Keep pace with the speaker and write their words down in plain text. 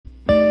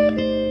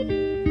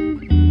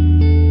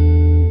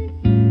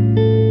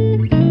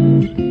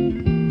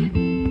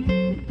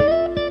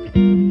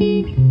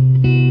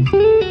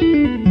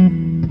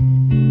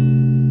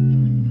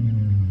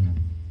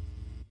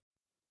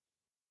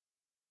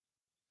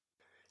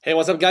Hey,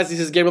 what's up, guys?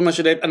 This is Gabriel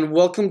Mashudet, and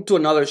welcome to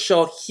another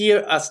show here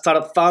at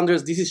Startup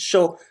Founders. This is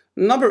show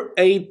number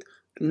 8,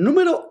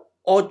 numero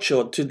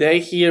ocho, today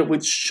here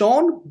with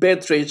Shaun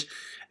Bettridge.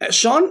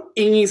 Shaun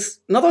is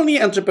not only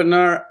an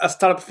entrepreneur, a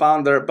startup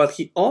founder, but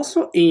he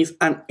also is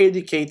an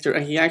educator,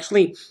 and he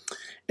actually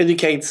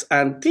educates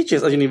and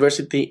teaches at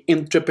university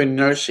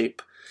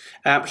entrepreneurship.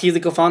 He's the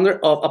co-founder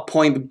of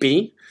Appoint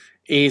B,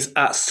 is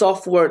a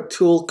software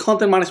tool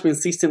content management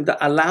system that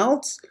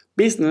allows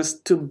business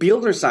to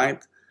build their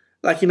site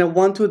like in a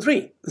 1, 2,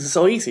 3. This is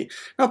so easy.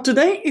 Now,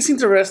 today is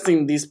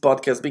interesting, this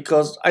podcast,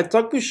 because I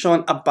talked with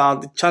Shaun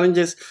about the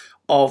challenges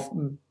of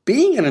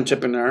being an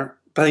entrepreneur,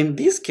 but in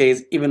this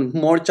case, even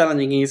more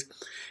challenging is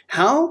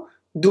how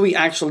do we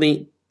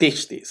actually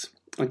teach this?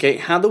 Okay,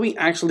 how do we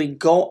actually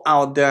go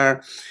out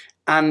there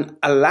and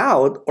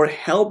allow or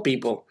help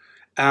people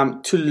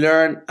to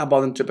learn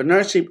about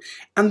entrepreneurship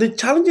and the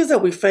challenges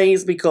that we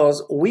face,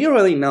 because we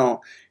already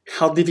know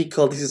how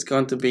difficult this is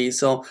going to be.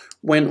 So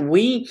when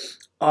we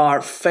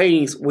are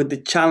faced with the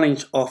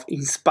challenge of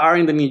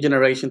inspiring the new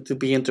generation to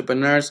be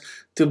entrepreneurs,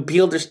 to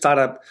build their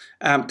startup,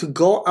 to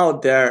go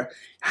out there,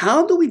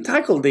 how do we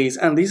tackle this?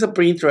 And this is a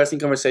pretty interesting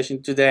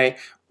conversation today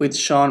with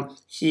Shaun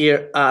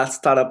here at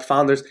Startup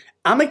Founders.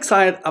 I'm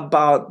excited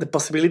about the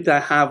possibility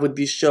that I have with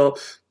this show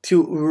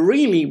to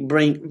really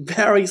bring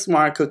very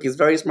smart cookies,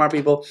 very smart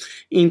people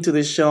into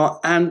the show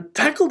and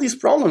tackle these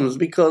problems,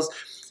 because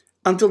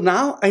until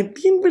now, I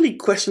didn't really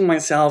question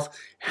myself,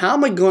 how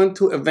am I going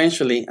to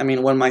eventually,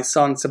 when my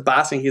son,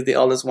 Sebastian, he's the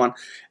oldest one,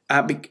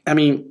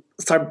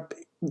 start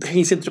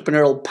his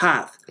entrepreneurial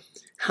path,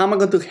 how am I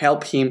going to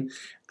help him?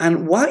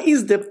 And what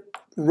is the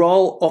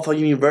role of a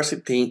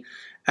university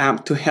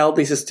to help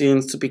these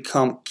students to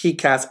become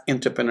kick-ass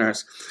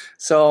entrepreneurs?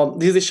 So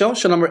this is the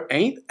show number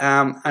 8,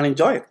 and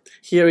enjoy it.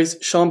 Here is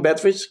Shaun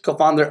Bettridge,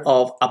 co-founder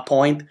of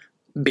Appoint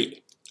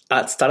B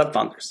at Startup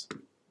Founders.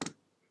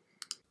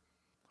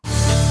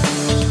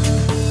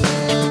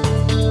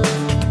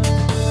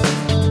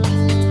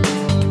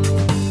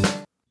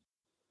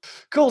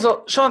 Cool.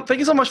 So, Shaun, thank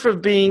you so much for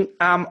being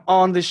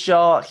on the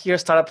show here,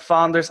 Startup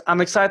Founders.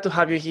 I'm excited to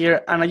have you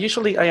here. And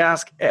I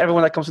ask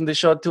everyone that comes on the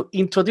show to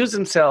introduce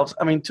themselves,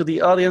 to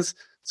the audience.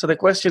 So the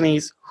question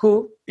is,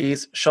 who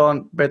is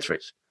Shaun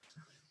Bettridge?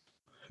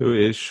 Who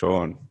is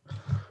Shaun?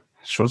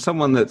 Shaun's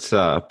someone that's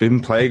been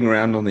playing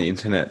around on the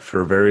internet for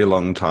a very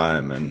long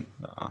time and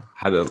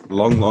had a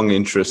long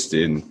interest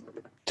in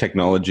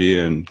technology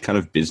and kind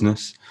of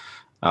business.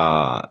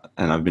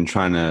 And I've been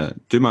trying to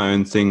do my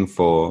own thing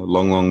for a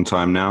long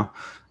time now.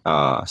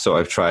 So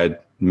I've tried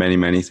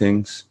many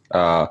things.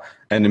 And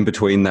in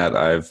between that,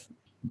 I've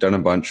done a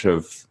bunch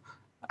of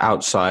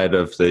outside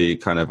of the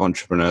kind of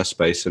entrepreneur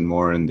space and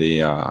more in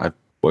the, I've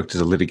worked as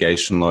a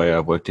litigation lawyer.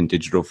 I've worked in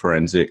digital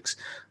forensics.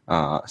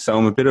 So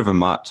I'm a bit of a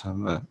mutt.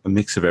 I'm a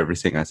mix of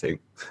everything, I think.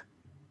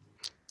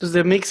 Does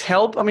the mix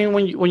help?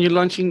 when you're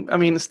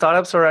launching,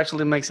 startups, or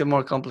actually makes it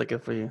more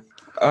complicated for you?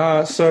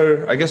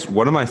 So I guess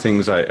one of my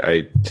things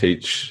I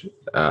teach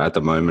at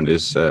the moment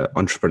is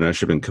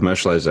entrepreneurship and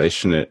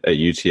commercialization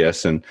at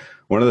UTS. And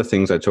one of the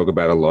things I talk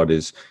about a lot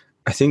is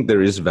I think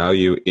there is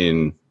value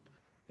in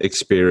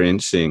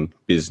experiencing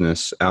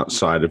business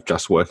outside of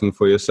just working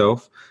for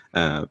yourself,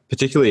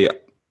 particularly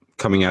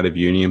coming out of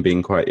uni and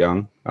being quite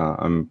young.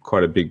 I'm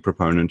quite a big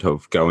proponent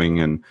of going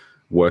and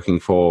working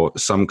for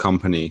some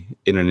company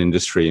in an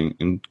industry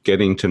and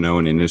getting to know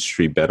an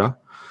industry better.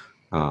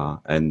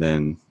 And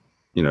then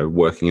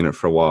working in it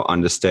for a while,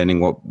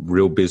 understanding what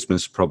real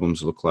business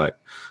problems look like.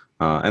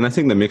 And I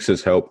think the mix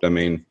has helped.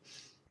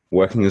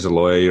 Working as a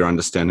lawyer, you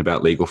understand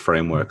about legal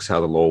frameworks, how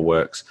the law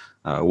works.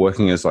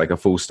 Working as like a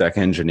full stack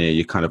engineer,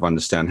 you kind of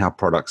understand how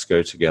products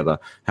go together,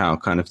 how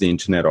kind of the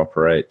internet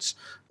operates,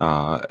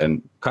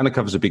 and kind of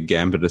covers a big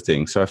gambit of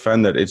things. So I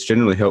found that it's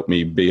generally helped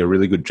me be a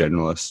really good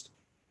generalist.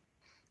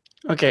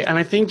 Okay, and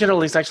I think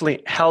generalist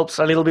actually helps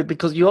a little bit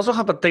because you also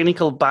have a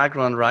technical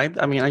background, right?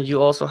 And you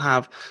also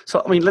have,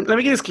 let me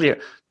get this clear.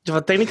 You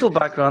have a technical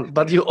background,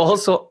 but you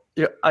also,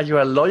 are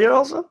you a lawyer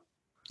also?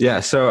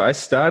 Yeah, so I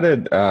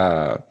started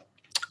I'll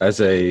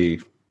take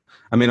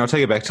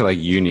it back to like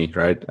uni,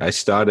 right? I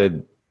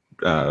started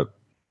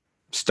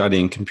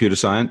studying computer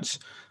science.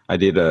 I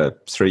did a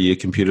 3-year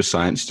computer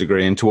science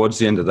degree. And towards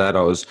the end of that,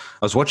 I was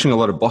watching a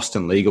lot of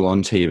Boston Legal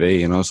on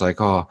TV. And I was like,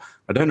 I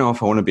don't know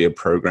if I want to be a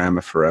programmer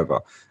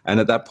forever.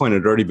 And at that point,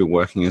 I'd already been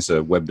working as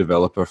a web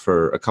developer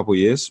for a couple of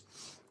years.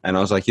 And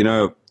I was like,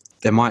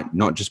 there might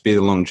not just be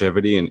the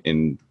longevity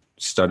in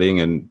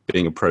studying and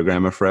being a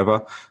programmer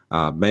forever.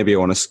 Maybe I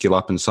want to skill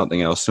up in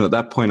something else. And at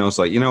that point, I was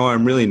like,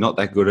 I'm really not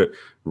that good at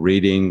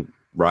reading,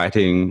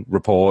 writing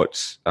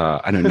reports.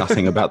 I know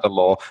nothing about the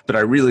law, but I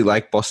really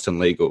like Boston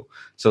Legal.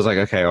 So I was like,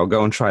 okay, I'll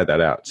go and try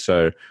that out.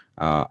 So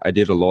I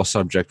did a law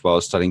subject while I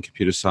was studying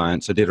computer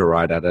science. I did a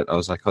write at it. I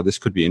was like, this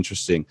could be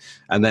interesting.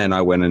 And then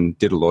I went and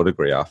did a law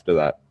degree after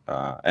that.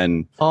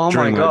 Oh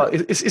my God.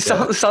 It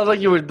sounds like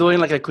you were doing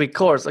like a quick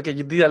course. Okay,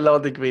 you did a law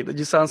degree.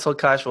 You sound so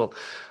casual.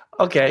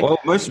 Okay. Well,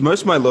 most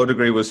of my law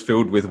degree was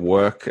filled with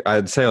work.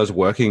 I'd say I was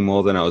working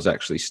more than I was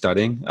actually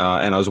studying,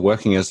 and I was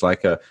working as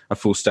like a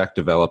full stack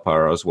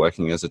developer. I was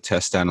working as a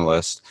test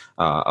analyst.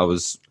 I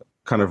was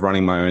kind of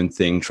running my own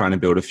thing, trying to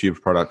build a few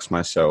products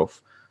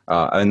myself.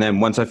 And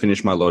then once I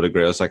finished my law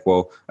degree, I was like,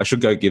 well, I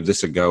should go give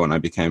this a go, and I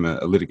became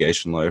a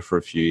litigation lawyer for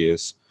a few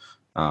years.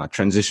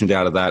 Transitioned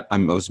out of that. I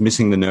was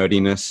missing the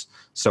nerdiness,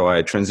 so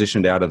I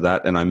transitioned out of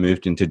that, and I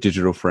moved into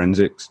digital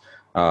forensics.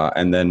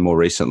 And then more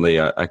recently,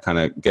 I kind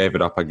of gave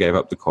it up. I gave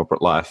up the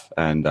corporate life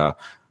and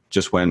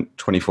just went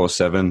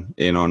 24/7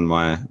 in on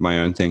my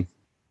own thing.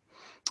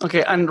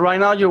 Okay, and right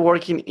now you're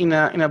working in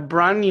a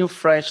brand new,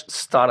 fresh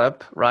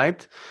startup,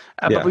 right?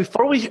 Yeah. But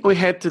before we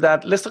head to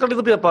that, let's talk a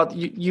little bit about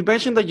you. You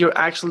mentioned that you're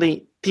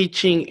actually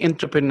teaching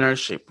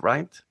entrepreneurship,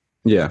 right?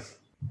 Yeah.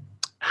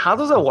 How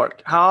does that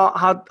work?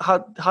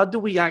 How do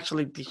we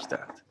actually teach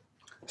that?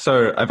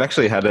 So I've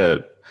actually had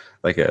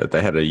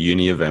they had a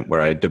uni event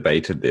where I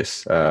debated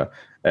this,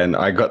 and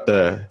I got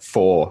the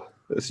 4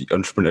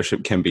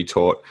 entrepreneurship can be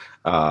taught.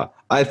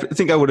 I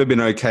think I would have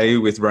been okay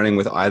with running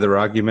with either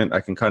argument.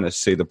 I can kind of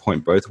see the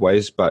point both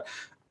ways, but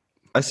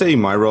I see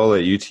my role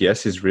at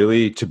UTS is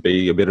really to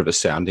be a bit of a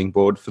sounding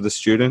board for the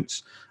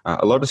students.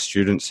 A lot of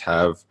students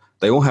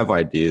they all have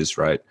ideas,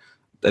 right?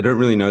 They don't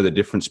really know the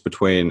difference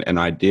between an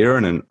idea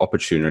and an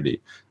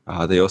opportunity.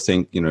 They all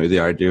think, the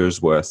idea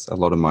is worth a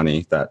lot of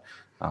money, that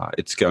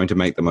it's going to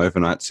make them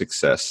overnight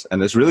success.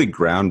 And it's really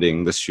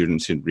grounding the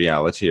students in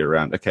reality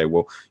around, okay,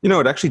 well,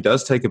 it actually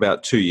does take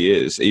about 2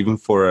 years, even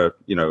for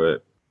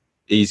a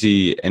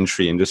easy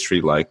entry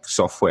industry like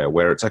software,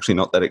 where it's actually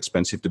not that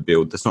expensive to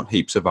build. There's not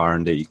heaps of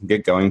R&D. You can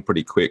get going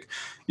pretty quick.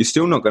 You're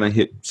still not going to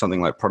hit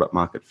something like product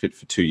market fit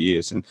for 2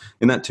 years. And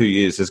in that 2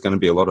 years, there's going to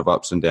be a lot of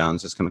ups and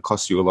downs. It's going to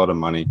cost you a lot of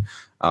money.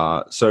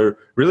 So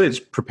really it's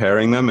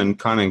preparing them and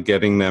kind of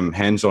getting them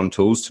hands-on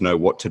tools to know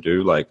what to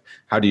do. Like,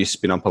 how do you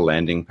spin up a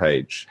landing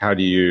page? How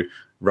do you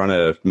run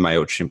a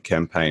MailChimp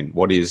campaign?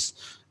 What is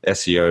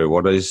SEO?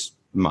 What is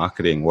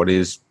marketing? What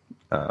is,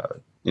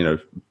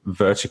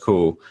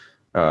 vertical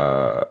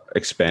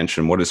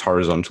expansion? What is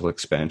horizontal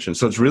expansion?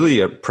 So it's really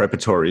a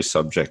preparatory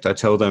subject. I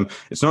tell them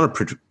it's not a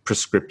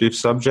prescriptive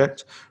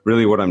subject.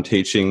 Really what I'm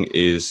teaching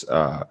is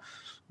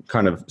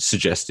kind of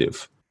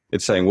suggestive.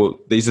 It's saying, well,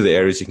 these are the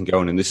areas you can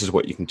go in and this is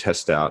what you can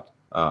test out.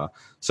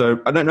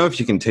 So I don't know if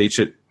you can teach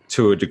it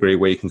to a degree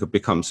where you can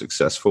become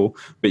successful,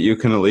 but you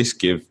can at least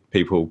give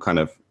people kind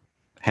of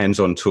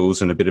hands-on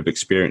tools and a bit of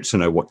experience to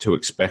know what to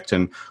expect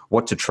and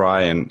what to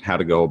try and how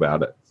to go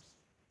about it.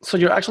 So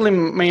you're actually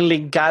mainly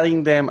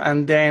guiding them,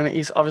 and then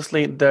it's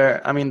obviously their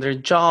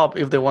job,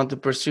 if they want to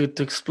pursue,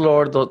 to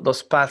explore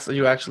those paths that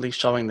you're actually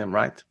showing them,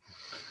 right?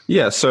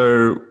 Yeah,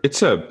 so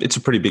it's a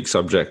pretty big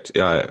subject.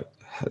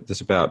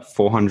 There's about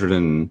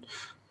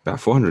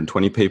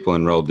 420 people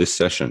enrolled this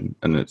session,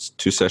 and it's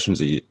 2 sessions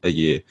a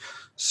year.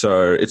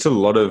 So it's a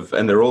lot of,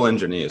 and they're all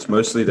engineers.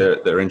 Mostly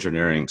they're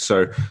engineering.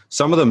 So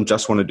some of them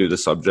just want to do the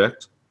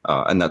subject,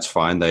 and that's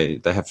fine. They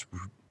have to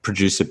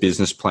produce a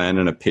business plan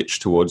and a pitch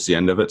towards the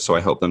end of it. So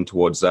I help them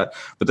towards that.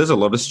 But there's a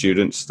lot of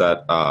students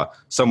that are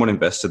somewhat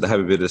invested. They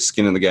have a bit of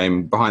skin in the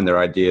game behind their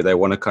idea. They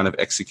want to kind of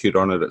execute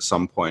on it at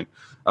some point.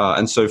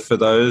 And so for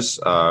those,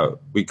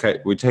 we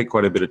take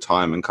quite a bit of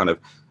time and kind of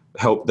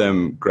help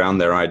them ground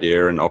their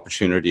idea and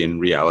opportunity in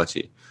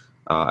reality.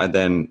 And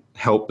then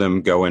help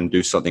them go and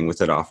do something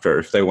with it after.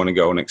 If they want to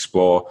go and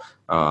explore,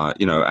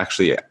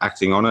 actually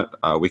acting on it,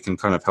 we can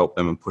kind of help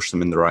them and push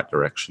them in the right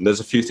direction. There's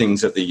a few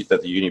things that the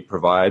uni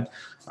provide.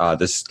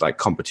 There's like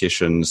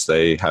competitions.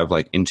 They have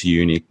like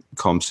inter-uni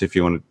comps if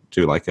you want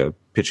to do like a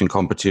pitching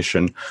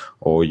competition,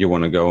 or you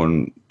want to go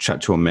and chat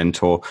to a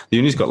mentor. The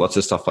uni's got lots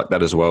of stuff like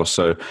that as well.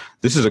 So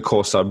this is a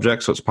core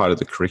subject, so it's part of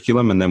the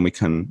curriculum, and then we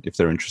can, if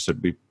they're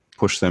interested, we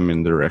push them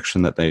in the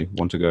direction that they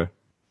want to go.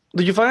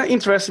 Do you find it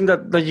interesting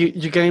that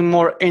you're getting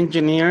more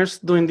engineers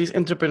doing this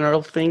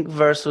entrepreneurial thing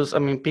versus,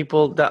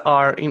 people that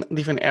are in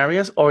different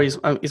areas, or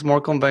is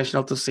more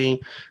conventional to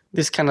see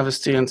this kind of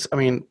students,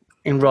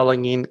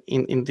 enrolling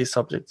in this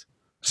subject?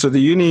 So the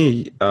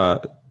uni,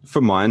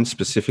 for mine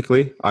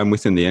specifically, I'm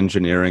within the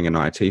engineering and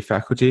IT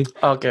faculty.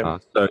 Okay.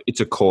 So it's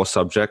a core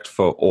subject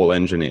for all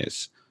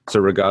engineers. So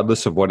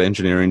regardless of what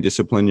engineering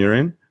discipline you're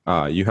in,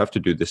 you have to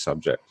do this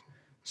subject.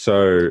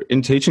 So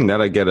in teaching that,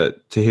 I get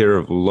to hear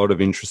of a lot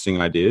of interesting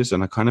ideas,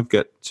 and I kind of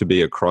get to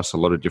be across a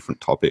lot of different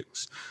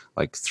topics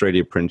like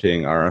 3D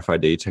printing,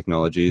 RFID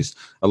technologies,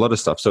 a lot of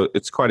stuff. So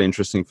it's quite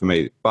interesting for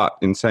me. But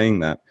in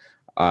saying that,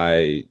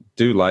 I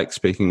do like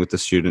speaking with the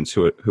students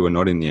who are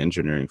not in the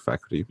engineering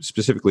faculty,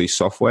 specifically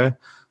software.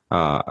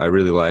 I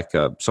really like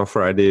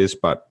software ideas,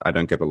 but I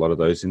don't get a lot of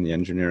those in the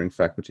engineering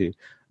faculty.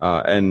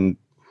 And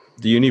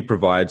the uni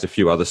provides a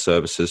few other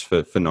services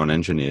for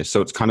non-engineers.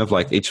 So it's kind of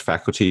like each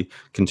faculty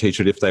can teach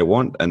it if they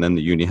want, and then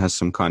the uni has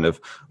some kind of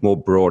more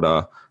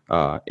broader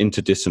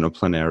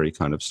interdisciplinary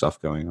kind of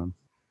stuff going on.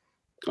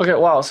 Okay,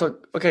 wow. So,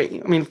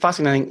 okay, I mean,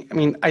 fascinating. I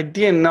mean, I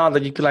didn't know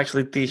that you could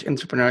actually teach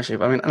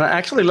entrepreneurship. I mean, and I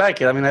actually like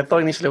it. I mean, I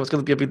thought initially it was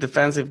going to be a bit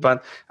defensive,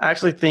 but I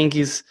actually think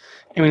it's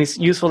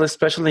useful,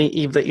 especially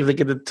if they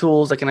get the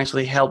tools that can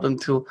actually help them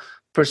to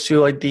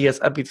pursue ideas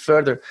a bit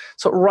further.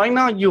 So right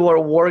now you are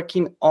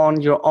working on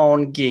your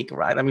own gig,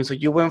 right? I mean, so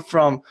you went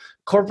from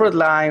corporate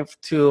life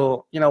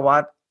to, you know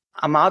what,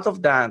 I'm out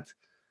of that,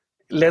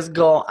 let's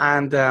go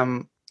and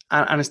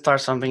start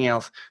something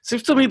else.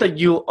 Seems to me that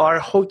you are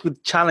hooked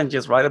with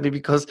challenges, right? I mean,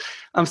 because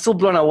I'm still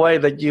blown away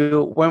that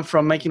you went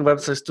from making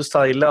websites to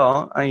study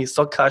law, and it's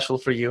so casual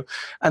for you,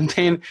 and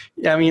then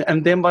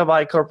and then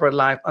bye corporate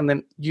life, and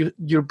then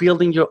you're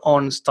building your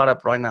own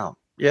startup right now.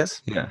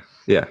 Yes, Yeah,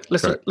 yeah, correct.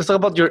 let's talk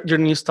about your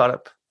new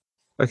startup.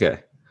 Okay.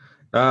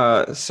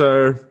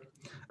 So,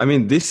 I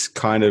mean,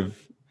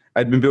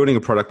 I'd been building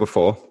a product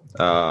before.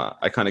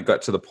 I kind of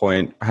got to the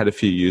point, I had a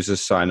few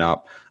users sign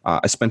up.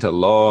 I spent a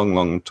long,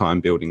 long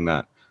time building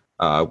that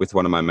with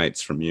one of my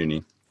mates from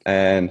uni,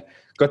 and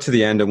got to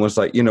the end and was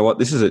like, you know what,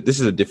 this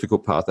is a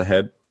difficult path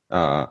ahead.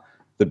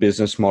 The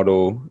business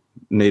model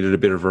needed a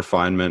bit of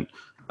refinement.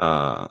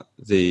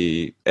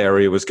 The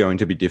area was going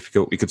to be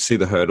difficult. We could see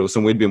the hurdles,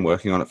 and we'd been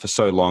working on it for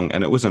so long,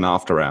 and it was an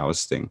after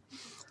hours thing.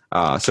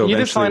 So Can you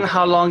define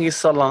how long is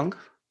so long?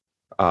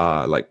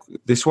 Like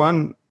this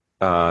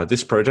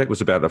project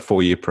was about a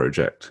 4-year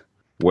project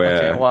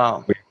where Okay,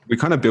 wow. we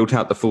kind of built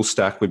out the full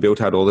stack. We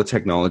built out all the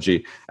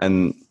technology,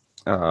 and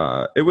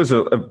it was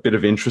a bit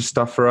of interest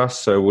stuff for us.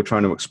 So we're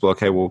trying to explore,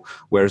 okay, well,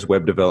 where's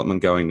web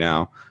development going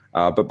now?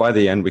 But by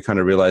the end, we kind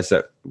of realized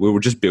that we were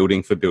just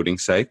building for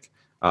building's sake,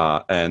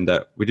 and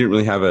that we didn't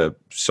really have a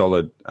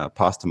solid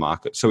path to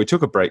market. So we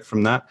took a break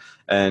from that.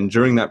 And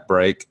during that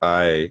break,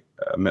 I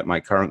met my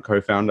current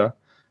co-founder,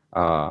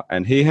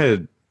 and he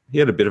had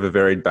a bit of a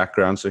varied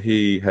background. So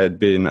he had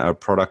been a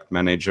product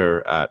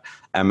manager at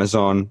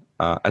Amazon,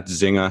 at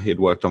Zynga. He had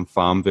worked on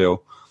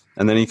Farmville.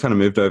 And then he kind of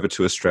moved over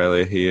to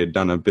Australia. He had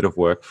done a bit of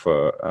work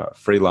for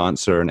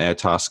Freelancer and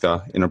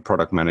Airtasker in a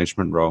product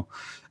management role.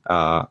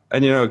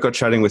 And, got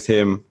chatting with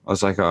him. I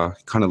was like,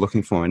 kind of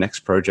looking for my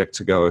next project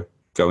to go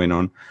in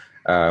on.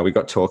 We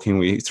got talking.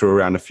 We threw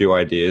around a few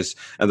ideas.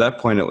 At that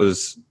point, it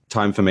was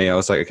time for me. I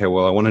was like, okay,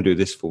 well, I want to do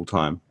this full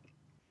time.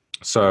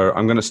 So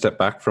I'm going to step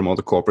back from all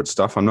the corporate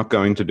stuff. I'm not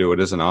going to do it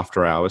as an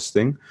after hours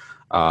thing.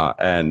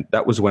 And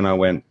that was when I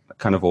went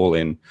kind of all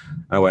in.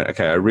 I went,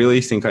 okay, I really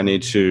think I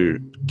need to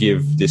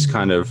give this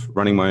kind of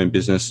running my own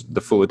business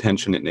the full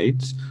attention it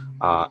needs.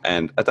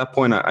 And at that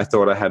point, I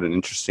thought I had an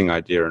interesting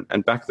idea.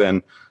 And back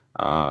then,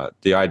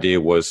 the idea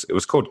was, it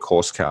was called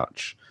Course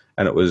Couch.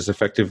 And it was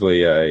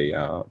effectively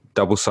a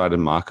double-sided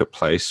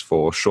marketplace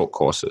for short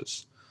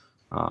courses.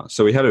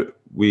 So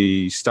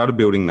we started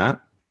building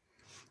that.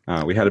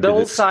 We had a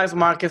double size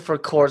market for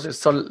courses.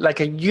 So like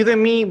a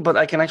Udemy, but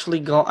I can actually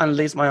go and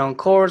list my own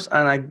course,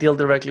 and I deal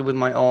directly with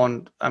my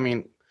own. I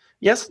mean,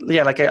 yes,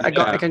 yeah, like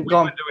I can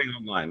go. We were doing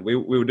online. We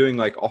were doing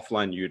like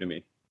offline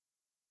Udemy.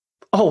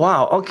 Oh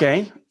wow!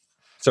 Okay.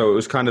 So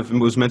it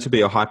was meant to be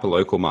a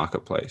hyper-local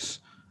marketplace,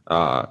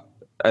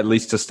 at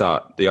least to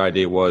start. The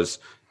idea was,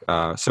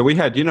 so we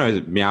had,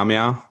 Meow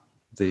Meow,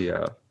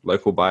 the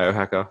local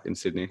biohacker in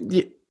Sydney.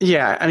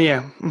 Yeah.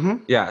 Mm-hmm.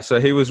 Yeah, so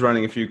he was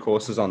running a few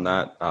courses on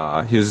that.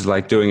 He was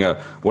like doing a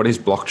what is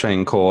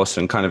blockchain course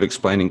and kind of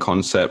explaining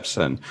concepts.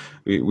 And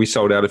we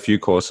sold out a few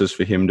courses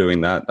for him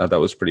doing that.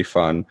 That was pretty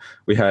fun.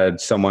 We had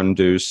someone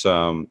do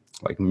some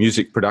like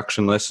music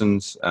production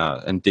lessons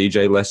and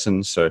DJ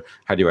lessons. So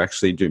how do you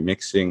actually do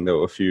mixing? There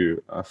were a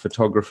few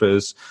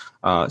photographers.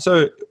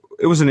 So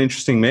it was an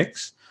interesting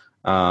mix.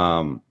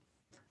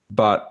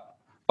 But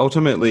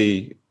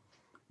ultimately,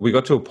 we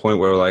got to a point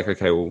where we're like,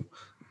 okay, well,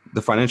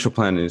 the financial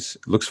plan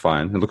looks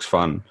fine. It looks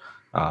fun.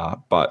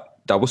 But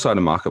double-sided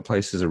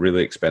marketplaces are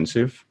really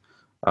expensive.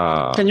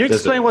 Can you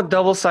explain what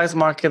double-sided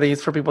market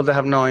is for people that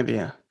have no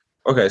idea?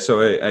 Okay,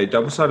 so a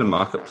double-sided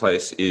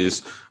marketplace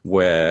is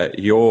where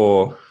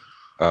your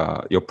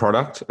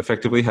product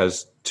effectively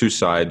has two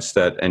sides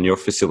and you're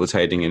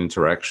facilitating an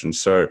interaction.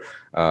 So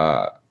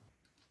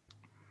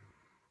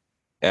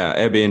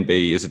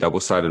Airbnb is a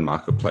double-sided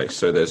marketplace.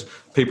 So there's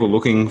people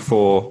looking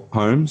for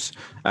homes,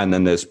 and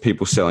then there's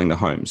people selling the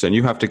homes. And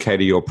you have to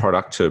cater your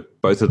product to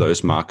both of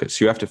those markets.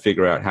 You have to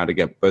figure out how to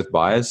get both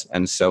buyers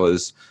and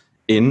sellers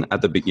in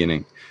at the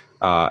beginning.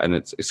 And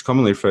it's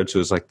commonly referred to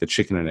as like the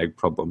chicken and egg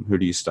problem. Who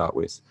do you start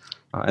with?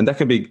 And that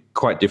can be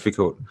quite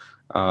difficult.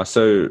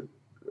 So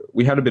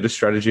we had a bit of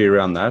strategy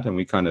around that, and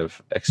we kind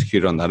of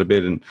executed on that a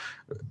bit. And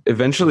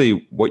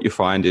eventually what you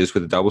find is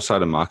with a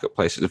double-sided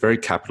marketplace, it's very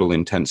capital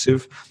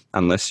intensive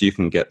unless you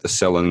can get the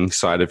selling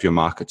side of your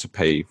market to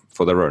pay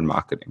for their own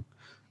marketing.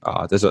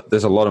 There's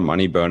a lot of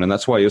money burn, and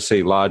that's why you'll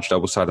see large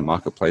double-sided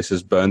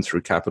marketplaces burn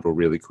through capital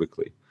really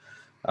quickly.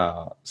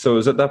 So it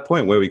was at that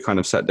point where we kind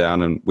of sat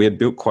down, and we had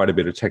built quite a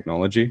bit of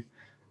technology,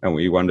 and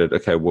we wondered,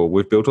 okay, well,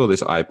 we've built all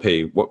this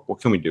IP. What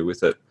can we do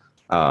with it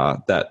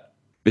that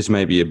is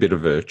maybe a bit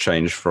of a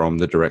change from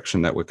the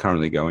direction that we're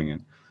currently going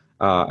in?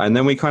 And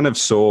then we kind of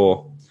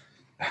saw,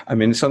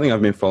 something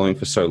I've been following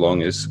for so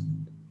long is,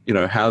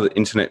 how the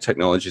internet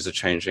technologies are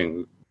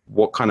changing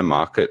what kind of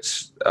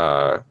markets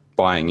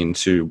buying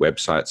into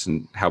websites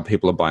and how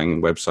people are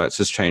buying websites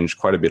has changed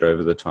quite a bit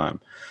over the time.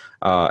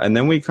 And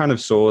then we kind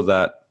of saw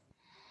that,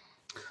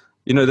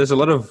 there's a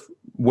lot of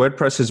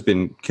WordPress has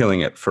been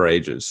killing it for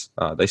ages.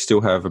 They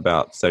still have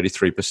about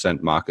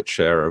 33% market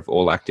share of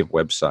all active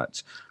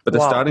websites, but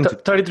they're starting to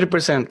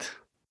 33%.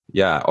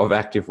 Yeah, of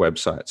active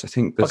websites. I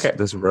think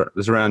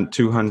there's around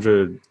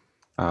 200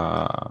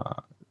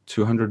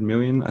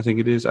 million, I think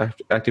it is,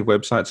 active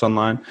websites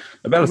online.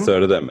 About a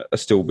third of them are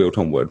still built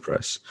on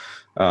WordPress.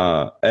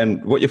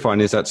 And what you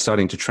find is that's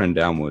starting to trend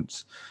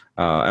downwards.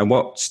 And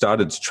what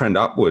started to trend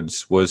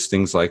upwards was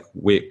things like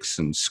Wix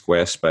and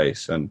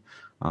Squarespace. And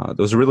there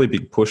was a really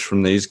big push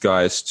from these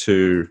guys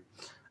to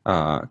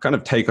kind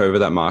of take over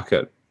that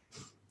market.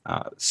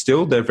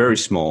 Still, they're very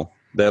small.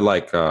 They're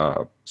like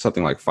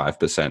something like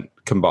 5%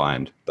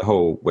 combined, the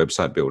whole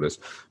website builders.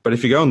 But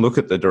if you go and look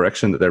at the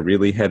direction that they're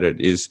really headed,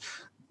 is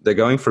they're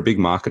going for a big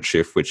market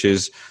shift, which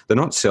is they're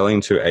not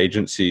selling to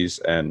agencies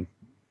and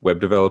web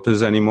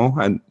developers anymore.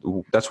 And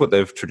that's what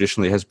they've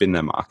traditionally has been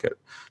their market.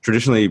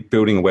 Traditionally,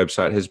 building a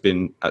website has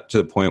been to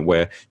the point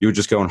where you would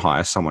just go and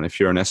hire someone. If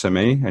you're an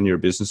SME and you're a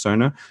business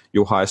owner,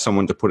 you'll hire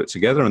someone to put it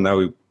together, and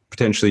they'll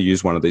potentially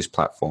use one of these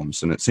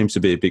platforms. And it seems to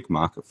be a big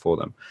market for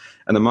them.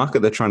 And the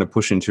market they're trying to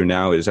push into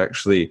now is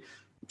actually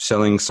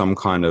selling some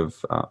kind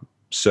of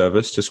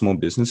service to small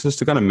businesses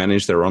to kind of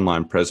manage their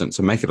online presence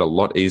and make it a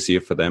lot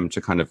easier for them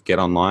to kind of get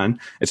online.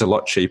 It's a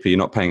lot cheaper. You're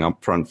not paying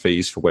upfront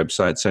fees for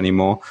websites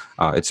anymore.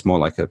 It's more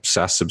like a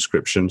SaaS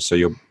subscription. So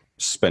you're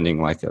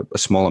spending like a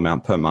small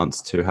amount per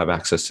month to have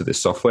access to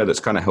this software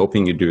that's kind of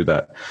helping you do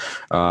that.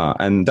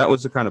 And that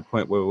was the kind of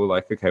point where we're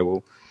like, okay,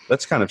 well,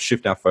 let's kind of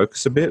shift our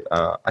focus a bit.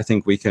 I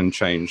think we can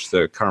change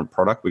the current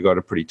product. We got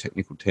a pretty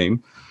technical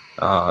team.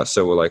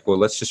 So we're like, well,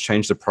 let's just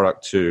change the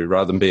product to,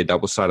 rather than be a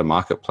double-sided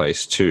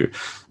marketplace, to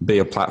be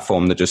a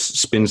platform that just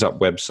spins up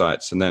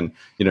websites. And then,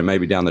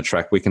 maybe down the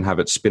track, we can have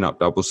it spin up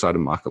double-sided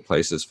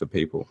marketplaces for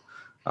people.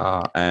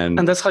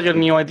 And that's how your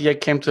new idea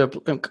came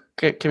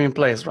in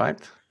place, right?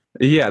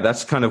 Yeah,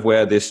 that's kind of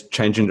where this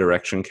change in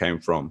direction came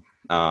from.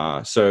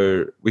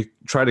 So we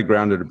try to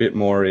ground it a bit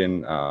more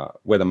in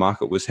where the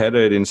market was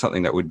headed, in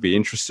something that we'd be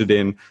interested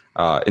in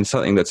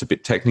something that's a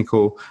bit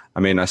technical. I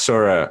mean, I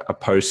saw a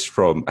post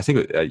from, I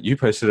think you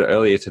posted it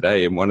earlier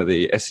today in one of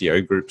the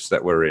SEO groups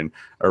that we're in,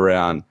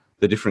 around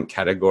the different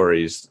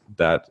categories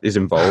that is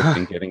involved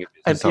in getting a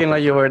business. I think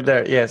like you were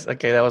there. Yes.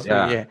 Okay. That was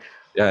me.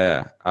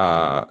 Yeah.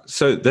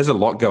 So there's a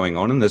lot going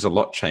on and there's a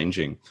lot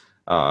changing.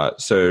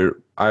 So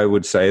I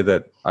would say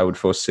that I would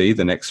foresee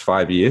the next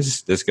 5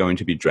 years, there's going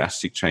to be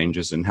drastic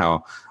changes in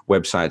how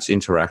websites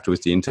interact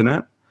with the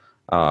internet,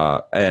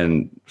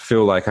 and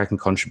feel like I can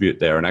contribute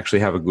there and actually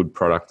have a good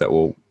product that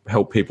will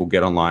help people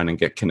get online and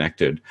get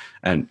connected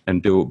and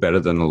do it better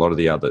than a lot of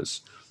the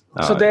others.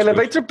 So the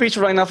elevator pitch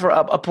right now for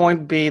a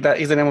point B, that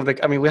is the name of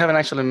we haven't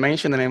actually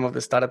mentioned the name of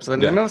the startup. So the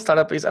name of the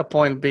startup is a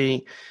point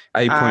B.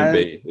 A point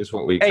B is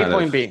what we kind of... A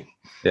point B.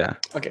 Yeah.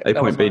 Okay.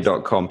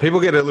 A.b.com. People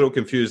get a little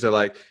confused. They're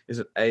like, is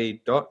it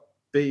a.b.com?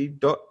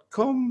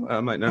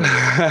 I'm like, no.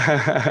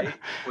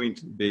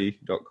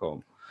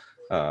 A.b.com.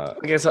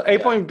 Okay. So A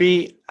point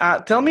B,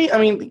 tell me,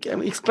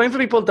 explain for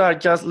people that are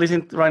just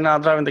listening right now,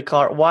 driving the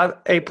car,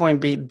 what A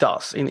point B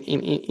does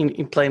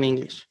in plain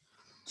English.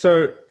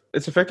 So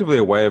it's effectively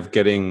a way of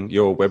getting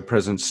your web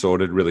presence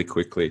sorted really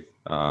quickly.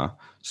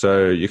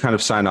 So you kind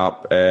of sign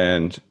up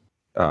and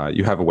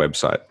you have a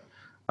website.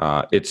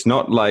 It's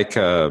not like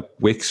a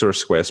Wix or a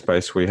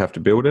Squarespace where you have to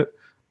build it.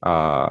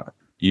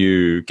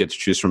 You get to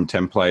choose from a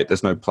template.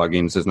 There's no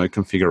plugins. There's no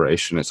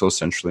configuration. It's all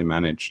centrally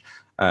managed.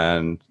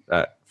 And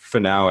for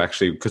now,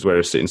 actually, because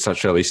we're in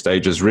such early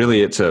stages,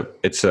 really,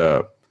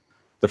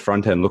 the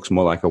front end looks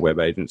more like a web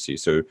agency.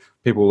 So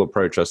people will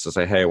approach us to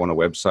say, hey, I want a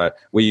website.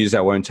 We use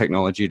our own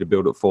technology to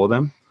build it for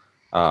them.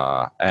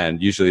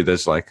 And usually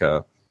there's like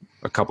a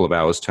couple of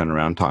hours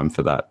turnaround time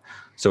for that.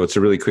 So it's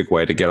a really quick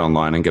way to get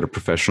online and get a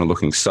professional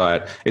looking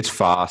site. It's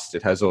fast.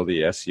 It has all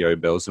the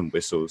SEO bells and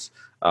whistles.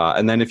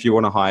 And then if you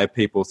want to hire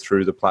people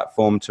through the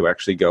platform to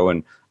actually go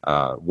and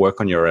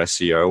work on your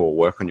SEO or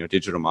work on your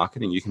digital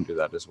marketing, you can do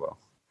that as well.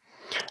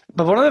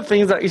 But one of the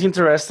things that is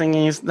interesting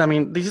is,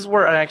 this is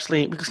where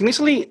because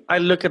initially I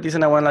look at this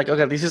and I went like,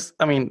 okay, this is,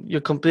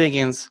 you're competing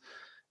against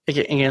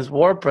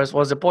WordPress.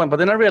 What's the point? But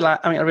then I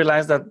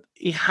realized that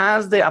it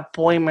has the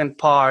appointment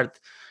part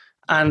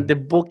and the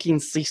booking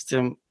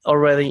system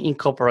already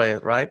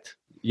incorporated, right?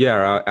 Yeah,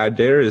 our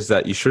idea is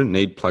that you shouldn't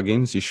need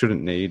plugins. You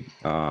shouldn't need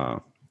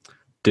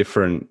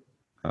different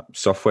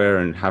software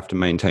and have to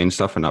maintain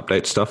stuff and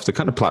update stuff. The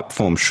kind of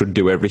platform should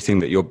do everything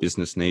that your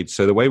business needs.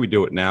 So the way we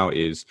do it now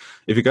is,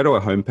 if you go to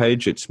a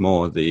homepage, it's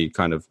more the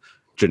kind of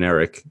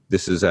generic,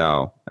 this is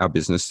our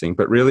business thing.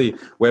 But really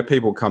where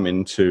people come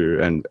into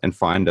and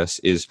find us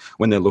is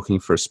when they're looking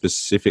for a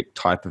specific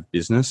type of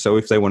business. So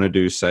if they want to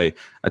do, say,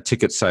 a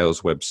ticket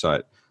sales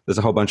website, there's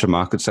a whole bunch of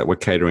markets that we're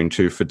catering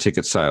to for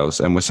ticket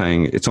sales. And we're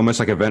saying it's almost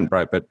like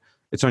Eventbrite, but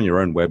it's on your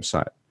own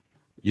website.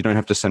 you don't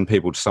have to send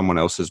people to someone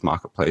else's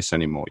marketplace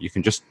anymore. You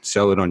can just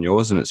sell it on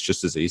yours, and it's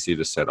just as easy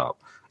to set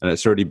up. And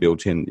it's already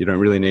built in. You don't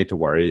really need to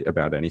worry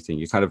about anything.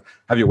 You kind of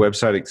have your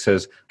website. It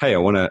says, hey, I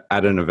want to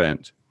add an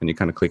event. And you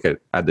kind of click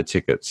it, add the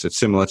tickets. It's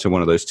similar to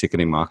one of those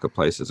ticketing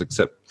marketplaces,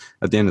 except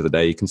at the end of the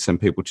day, you can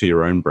send people to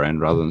your own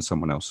brand rather than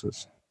someone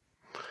else's.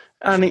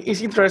 And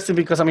it's interesting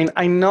because,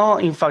 I know,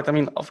 in fact,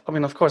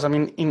 of course,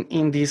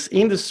 in this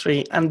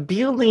industry and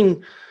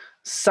building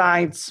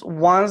sites,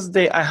 once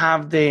I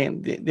have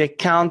the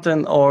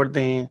accountant or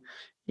the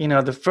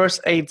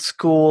first aid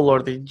school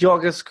or the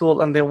yoga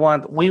school, and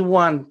we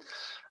want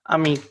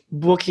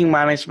booking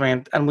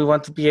management, and we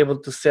want to be able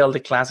to sell the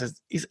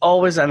classes. It's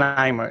always a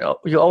nightmare.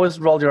 You always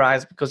roll your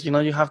eyes because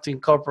you have to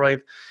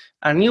incorporate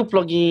a new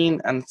plugin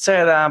and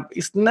setup.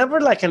 It's never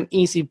like an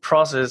easy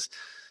process.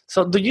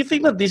 So do you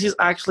think that this is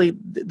actually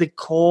the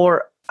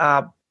core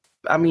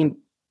pain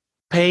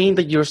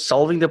that you're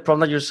solving, the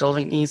problem that you're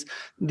solving is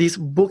this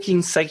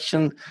booking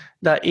section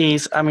that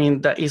is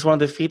one of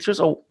the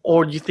features,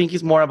 or do you think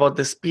it's more about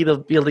the speed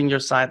of building your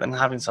site and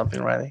having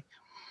something ready?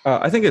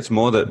 I think it's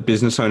more that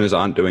business owners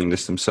aren't doing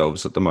this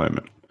themselves at the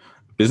moment.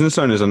 Business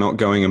owners are not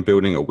going and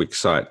building a Wix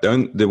site.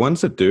 The ones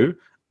that do,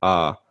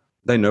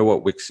 they know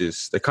what Wix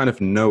is. They kind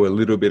of know a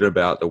little bit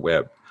about the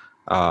web,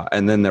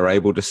 and then they're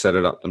able to set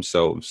it up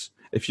themselves.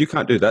 If you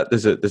can't do that,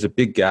 there's a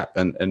big gap,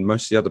 and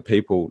most of the other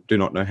people do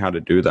not know how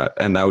to do that,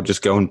 and they'll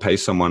just go and pay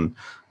someone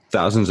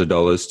thousands of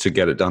dollars to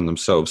get it done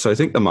themselves. So I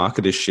think the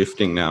market is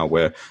shifting now,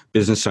 where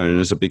business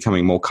owners are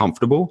becoming more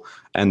comfortable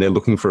and they're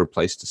looking for a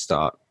place to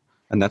start.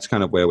 And that's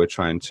kind of where we're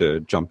trying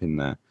to jump in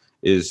there,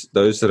 is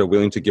those that are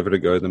willing to give it a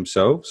go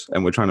themselves,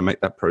 and we're trying to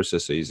make that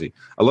process easy.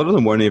 A lot of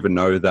them won't even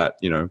know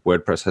that,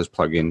 WordPress has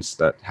plugins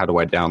that, how do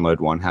I download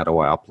one? How do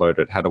I upload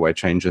it? How do I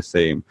change a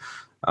theme?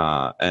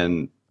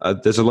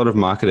 There's a lot of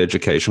market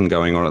education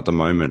going on at the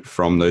moment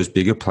from those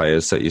bigger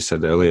players that you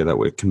said earlier that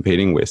we're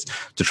competing with,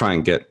 to try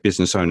and get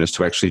business owners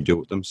to actually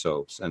do it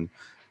themselves. And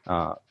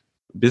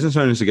business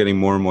owners are getting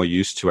more and more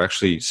used to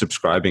actually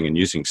subscribing and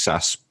using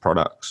SaaS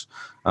products.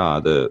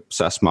 The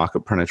SaaS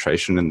market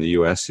penetration in the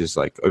US is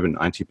like over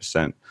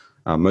 90%.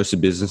 Most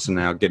of business are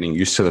now getting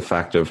used to the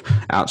fact of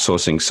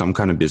outsourcing some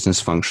kind of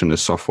business function to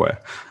software.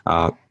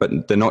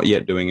 But they're not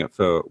yet doing it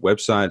for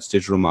websites,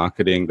 digital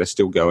marketing. They're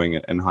still going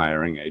and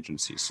hiring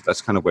agencies. So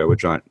that's kind of where we're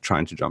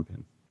trying to jump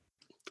in.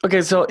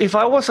 Okay, so if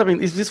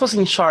this was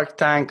in Shark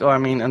Tank or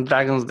and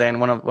Dragon's Den,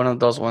 one of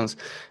those ones,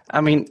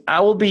 I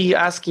will be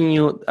asking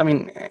you,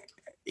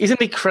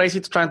 isn't it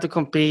crazy to trying to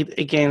compete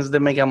against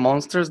the mega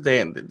monsters,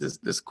 the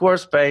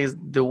Squarespace,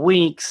 the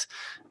Wix,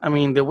 the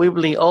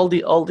Weebly,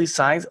 all these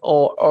sites,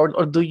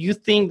 or do you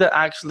think that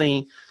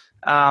actually,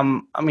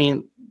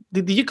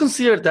 did you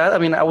consider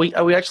that?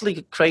 Are we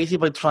actually crazy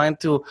by trying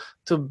to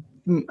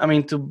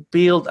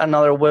build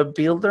another web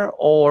builder,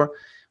 or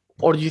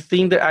do you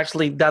think that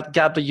actually that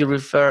gap that you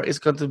refer is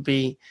going to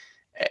be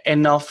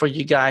enough for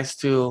you guys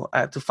to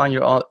find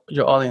your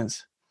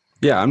audience?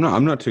 Yeah,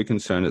 I'm not too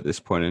concerned at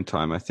this point in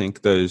time. I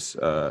think those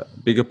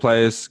bigger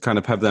players kind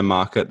of have their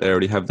market. They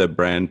already have their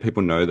brand.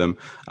 People know them,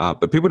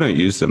 but people don't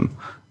use them.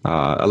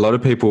 A lot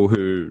of people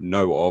who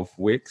know of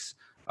Wix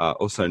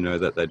also know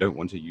that they don't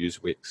want to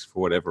use Wix for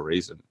whatever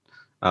reason.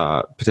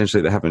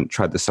 Potentially, they haven't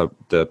tried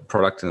the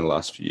product in the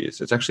last few years.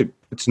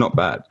 It's not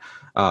bad,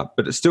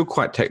 but it's still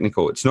quite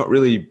technical. It's not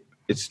really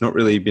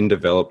been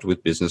developed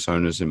with business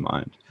owners in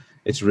mind.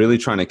 It's really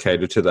trying to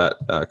cater to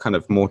that kind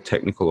of more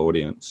technical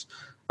audience.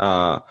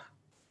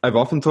 I've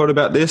often thought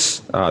about this.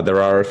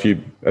 There are a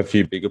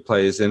few bigger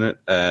players in it,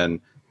 and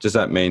does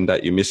that mean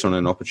that you miss on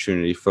an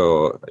opportunity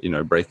for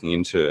breaking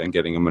into and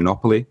getting a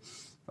monopoly,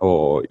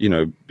 or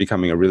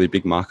becoming a really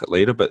big market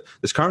leader? But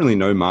there's currently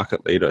no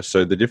market leader.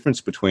 So the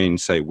difference between,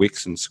 say,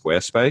 Wix and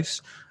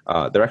Squarespace,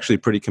 they're actually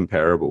pretty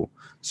comparable.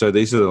 So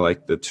these are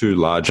like the two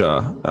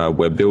larger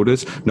web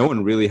builders. No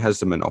one really has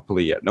the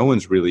monopoly yet. No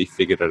one's really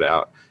figured it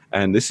out,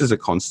 and this is a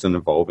constant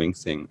evolving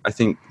thing. I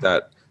think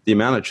that the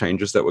amount of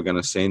changes that we're going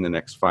to see in the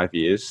next 5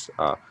 years,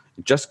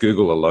 just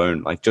Google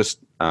alone, like just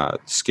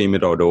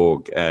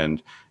schema.org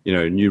and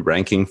new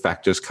ranking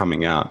factors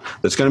coming out,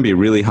 that's going to be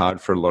really hard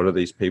for a lot of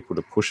these people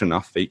to push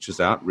enough features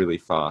out really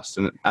fast.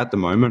 And at the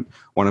moment,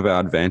 one of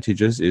our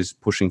advantages is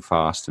pushing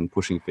fast and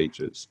pushing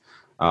features.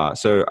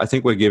 So I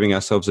think we're giving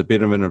ourselves a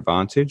bit of an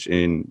advantage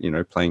in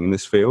playing in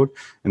this field,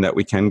 and that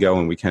we can go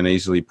and we can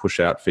easily push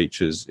out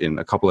features in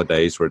a couple of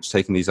days, where it's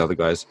taking these other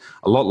guys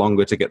a lot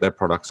longer to get their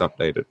products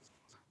updated.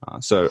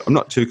 So I'm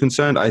not too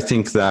concerned. I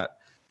think that,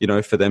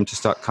 for them to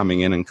start coming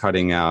in and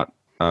cutting out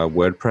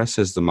WordPress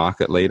as the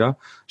market leader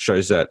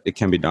shows that it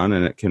can be done,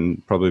 and it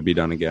can probably be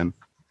done again.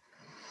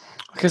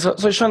 Okay, so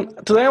Shaun,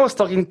 today I was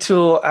talking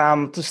to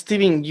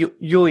Stephen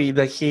Yui,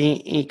 that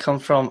he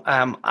comes from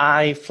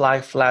I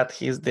Fly Flat.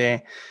 He's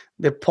the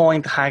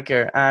point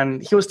hacker,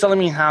 and he was telling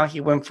me how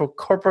he went from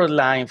corporate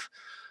life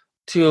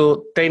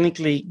to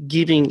technically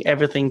giving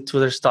everything to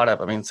their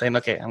startup. Saying,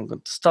 okay, I'm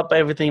going to stop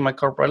everything, my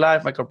corporate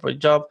life, my corporate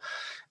job.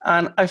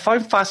 And I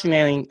find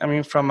fascinating,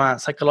 from a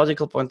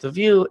psychological point of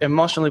view,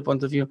 emotional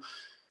point of view,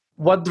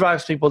 what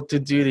drives people to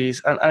do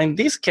this? And in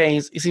this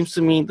case, it seems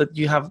to me that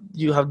you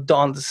have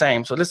done the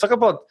same. So let's talk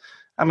about,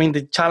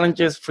 the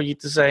challenges for you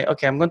to say,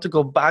 okay, I'm going to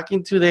go back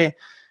into the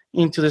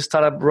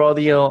startup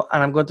rodeo,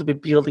 and I'm going to be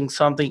building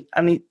something.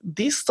 And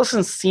this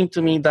doesn't seem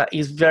to me that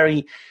is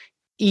very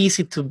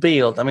easy to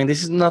build.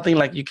 This is nothing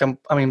like you can,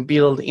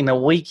 build in a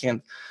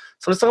weekend.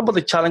 So let's talk about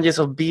the challenges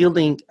of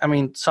building,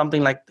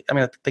 something like,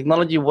 a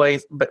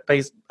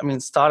technology-based,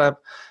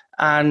 startup,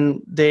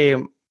 and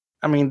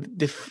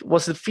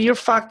was the fear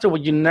factor? Were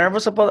you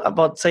nervous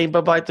about saying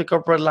bye-bye to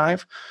corporate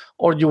life,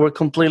 or you were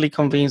completely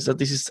convinced that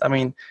this is,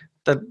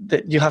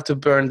 that you have to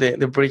burn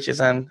the bridges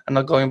and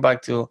not going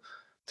back to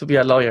be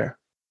a lawyer?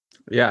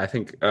 Yeah, I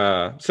think,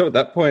 so at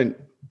that point,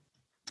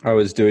 I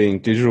was doing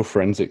digital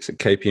forensics at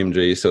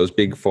KPMG, so it was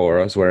Big Four.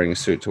 I was wearing a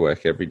suit to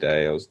work every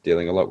day. I was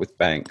dealing a lot with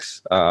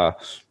banks.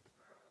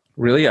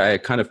 Really, I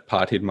kind of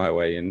partied my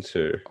way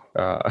into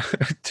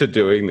to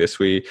doing this.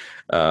 We,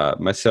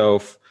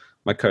 myself,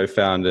 my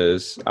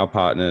co-founders, our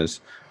partners,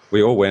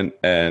 we all went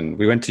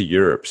to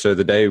Europe. So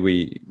the day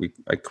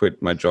I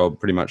quit my job,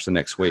 pretty much the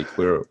next week,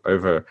 we were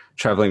over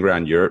traveling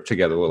around Europe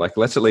together. We're like,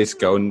 let's at least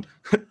go and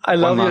I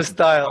love your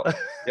style.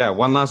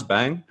 One last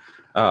bang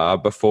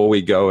before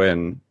we go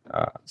and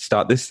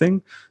start this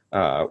thing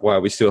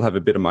while we still have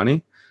a bit of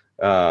money.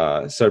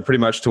 So pretty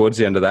much towards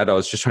the end of that, I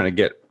was just trying to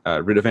get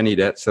rid of any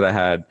debts that I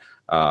had,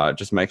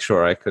 just make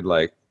sure I could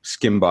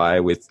skim by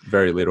with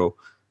very little.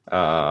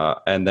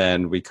 And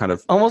then we kind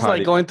of almost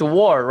like going to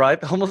war,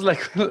 right? Almost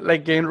like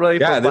getting ready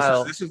for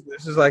battle. This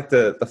is like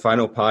the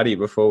final party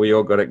before we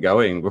all got it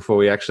going, before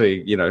we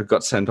actually,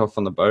 got sent off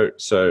on the boat.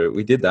 So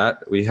we did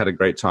that. We had a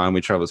great time.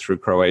 We traveled through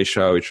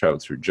Croatia. We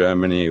traveled through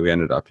Germany. We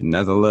ended up in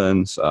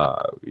Netherlands.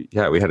 We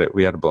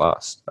had a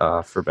blast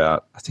for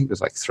about, I think it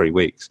was 3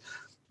 weeks.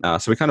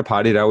 So we kind of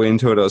partied our way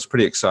into it. I was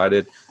pretty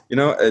excited.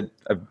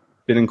 I've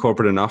been in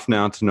corporate enough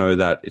now to know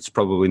that it's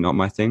probably not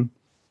my thing.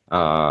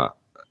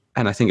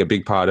 And I think a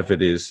big part of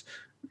it is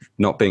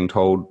not being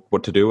told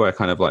what to do. I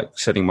kind of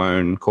setting my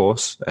own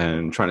course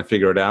and trying to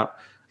figure it out.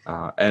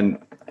 And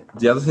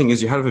the other thing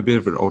is you have a bit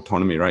of an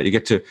autonomy, right? You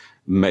get to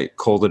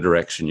call the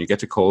direction. You get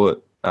to call it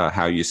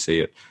how you see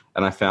it.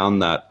 And I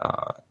found that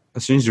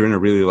as soon as you're in a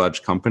really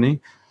large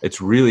company,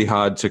 it's really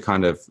hard to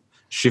kind of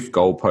shift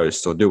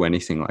goalposts or do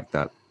anything like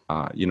that.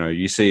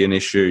 You see an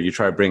issue, you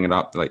try to bring it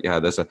up.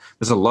 There's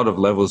a lot of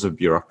levels of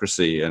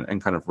bureaucracy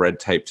and kind of red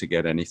tape to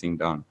get anything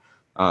done.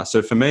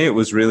 So for me, it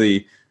was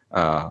really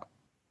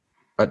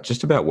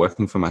just about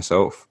working for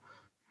myself.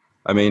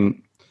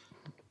 An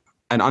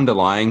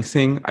underlying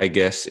thing, I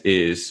guess,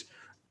 is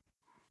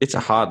it's a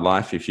hard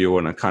life if you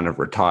want to kind of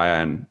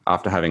retire and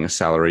after having a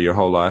salary your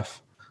whole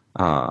life.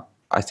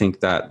 I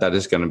think that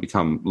is going to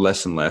become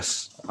less and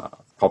less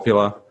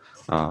popular,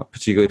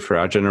 particularly for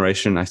our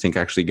generation. I think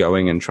actually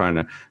going and trying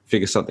to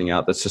figure something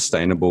out that's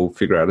sustainable,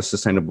 figure out a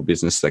sustainable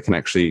business that can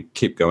actually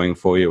keep going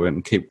for you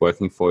and keep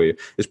working for you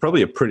is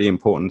probably a pretty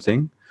important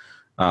thing.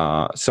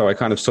 So I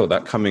kind of saw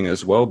that coming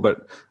as well.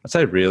 But I'd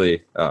say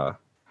really, I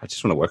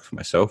just want to work for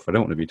myself. I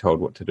don't want to be told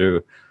what to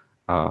do.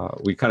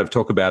 We kind of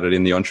talk about it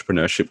in the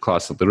entrepreneurship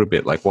class a little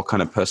bit, what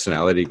kind of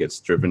personality gets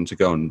driven to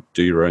go and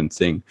do your own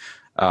thing.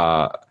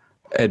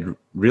 And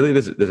really,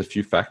 there's a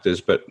few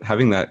factors, but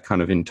having that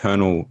kind of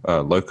internal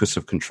locus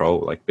of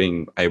control,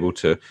 being able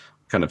to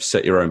kind of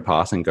set your own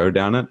path and go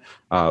down it,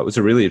 was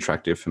really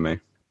attractive for me.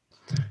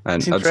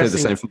 And I'd say the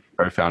same for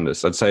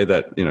co-founders. I'd say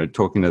that,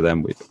 talking to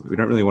them, we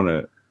don't really want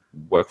to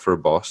work for a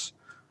boss.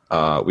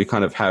 We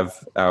kind of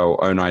have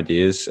our own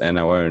ideas and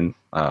our own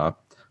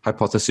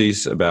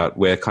hypotheses about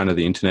where kind of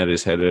the internet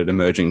is headed,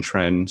 emerging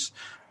trends,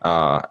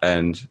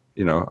 and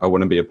I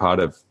want to be a part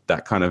of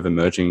that kind of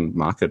emerging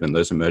market and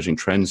those emerging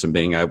trends and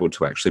being able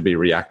to actually be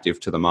reactive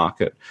to the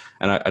market.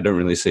 And I don't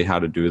really see how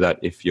to do that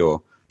if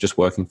you're just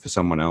working for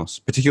someone else,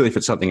 particularly if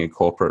it's something in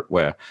corporate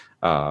where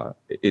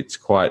it's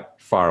quite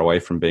far away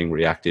from being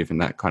reactive in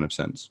that kind of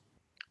sense.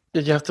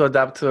 You have to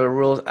adapt to the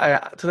rules.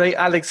 Today,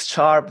 Alex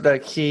Sharp,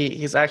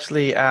 he's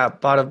actually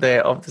part of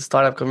the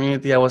startup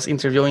community. I was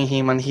interviewing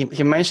him, and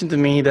he mentioned to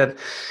me that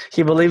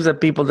he believes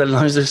that people that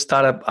launch their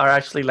startup are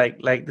actually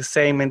like the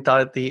same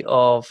mentality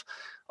of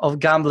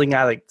gambling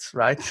addicts,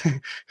 right?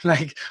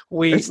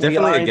 It's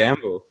definitely a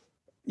gamble.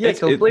 Yeah,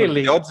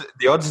 completely.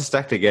 The odds are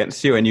stacked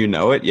against you, and you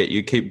know it, yet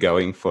you keep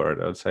going for it.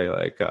 I would say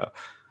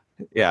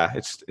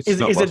it's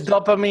not it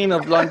dopamine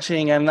of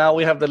launching, and now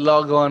we have the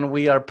logo and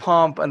we are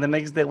pumped, and the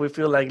next day we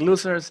feel like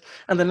losers,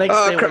 and the next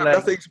day we're like,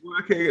 nothing's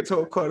working, it's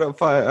all caught on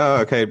fire.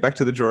 Okay, back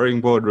to the drawing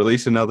board,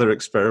 release another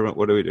experiment.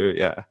 What do we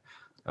do?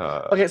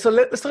 Okay, so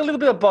let's talk a little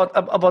bit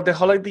about the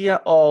whole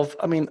idea of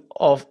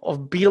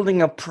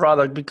building a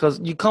product, because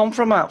you come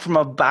from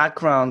a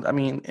background,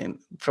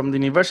 from the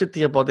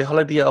university, about the whole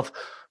idea of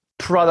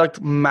product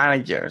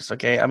managers,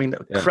 okay?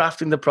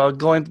 Crafting the product,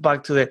 going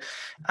back to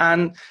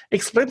and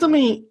explain to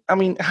me,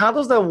 how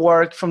does that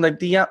work from the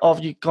idea of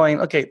you going,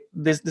 okay,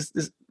 this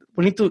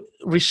we need to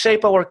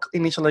reshape our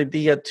initial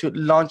idea to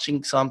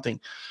launching something.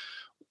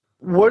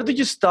 Where do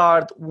you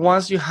start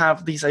once you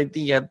have this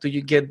idea? Do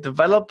you get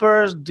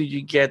developers? Do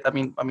you get,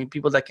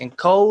 people that can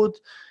code?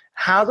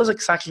 How does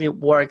exactly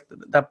work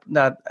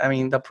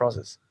that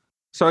process?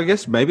 So I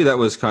guess maybe that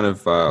was kind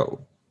of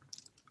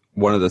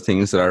one of the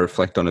things that I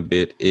reflect on a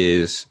bit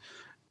is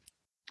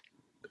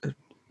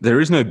there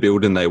is no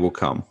build and they will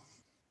come,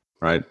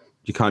 right?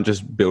 You can't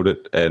just build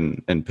it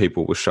and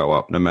people will show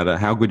up no matter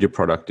how good your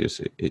product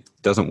is. It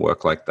doesn't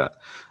work like that.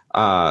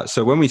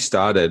 So when we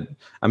started,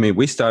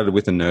 we started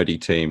with a nerdy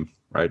team,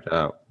 right?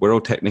 We're all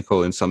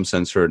technical in some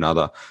sense or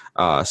another.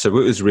 So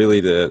it was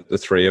really the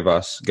three of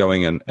us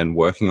going and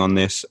working on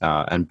this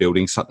and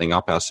building something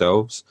up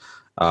ourselves.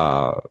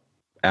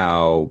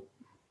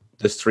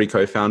 There's three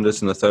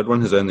co-founders and the third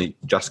one has only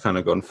just kind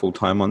of gone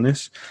full-time on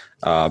this.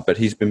 But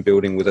he's been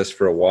building with us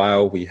for a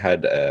while. We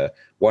had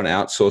one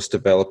outsourced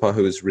developer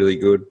who was really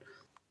good.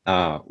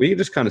 We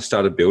just kind of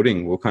started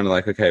building. We're kind of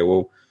like, okay,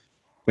 well,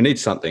 we need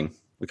something.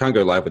 We can't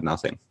go live with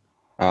nothing.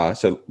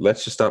 So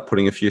let's just start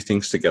putting a few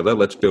things together.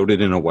 Let's build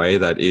it in a way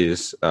that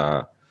is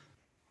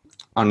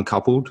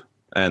uncoupled,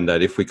 and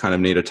that if we kind of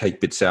need to take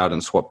bits out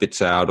and swap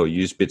bits out or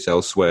use bits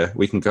elsewhere,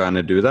 we can kind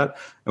of do that.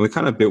 And we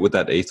kind of built with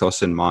that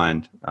ethos in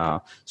mind.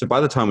 So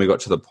by the time we got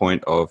to the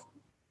point of,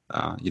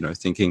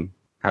 thinking,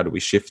 how do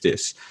we shift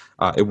this?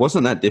 It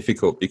wasn't that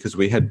difficult because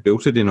we had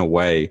built it in a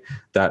way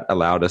that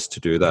allowed us to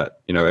do that.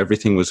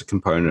 Everything was a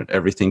component.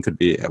 Everything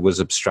was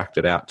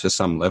abstracted out to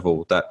some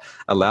level that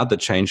allowed the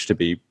change to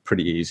be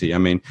pretty easy.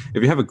 If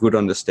you have a good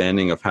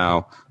understanding of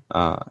how,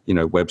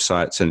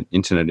 websites and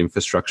internet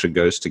infrastructure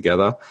goes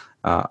together,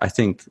 I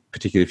think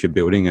particularly if you're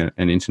building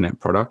an internet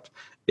product,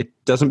 it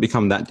doesn't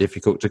become that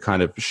difficult to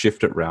kind of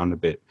shift it around a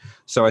bit.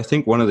 So I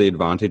think one of the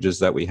advantages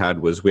that we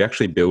had was we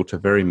actually built a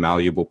very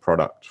malleable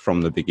product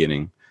from the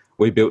beginning.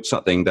 We built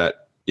something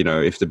that,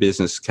 if the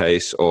business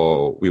case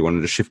or we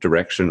wanted to shift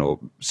direction or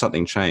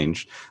something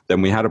changed,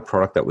 then we had a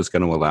product that was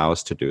going to allow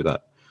us to do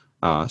that.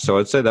 So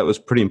I'd say that was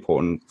pretty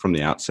important from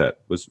the outset,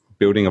 was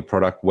building a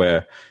product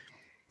where,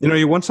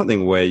 you want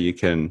something where you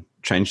can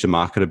change the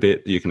market a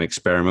bit. You can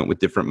experiment with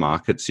different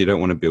markets. You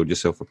don't want to build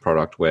yourself a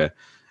product where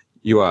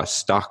you are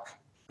stuck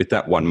with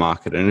that one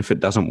market. And if it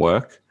doesn't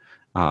work,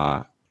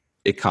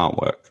 it can't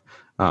work.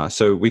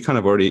 So we kind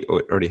of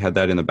already had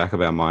that in the back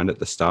of our mind at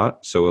the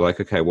start. So we're like,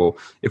 okay, well,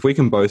 if we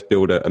can both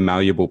build a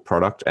malleable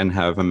product and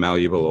have a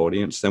malleable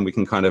audience, then we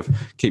can kind of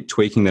keep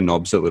tweaking the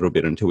knobs a little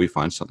bit until we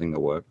find something that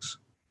works.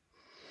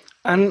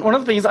 And one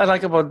of the things I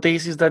like about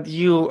this is that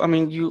your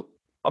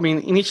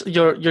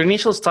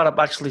initial startup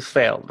actually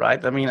failed,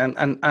 right?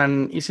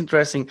 And it's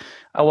interesting.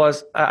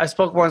 I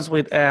spoke once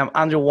with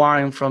Andrew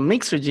Warren from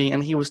Mixergy,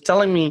 and he was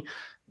telling me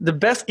the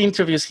best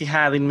interviews he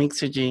had in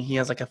Mixergy, he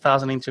has like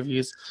 1,000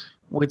 interviews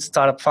with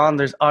startup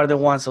founders, are the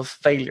ones of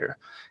failure.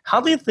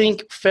 How do you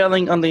think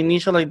failing on the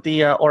initial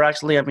idea,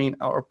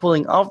 or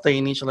pulling off the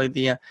initial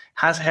idea,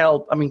 has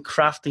helped,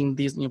 crafting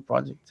this new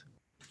project?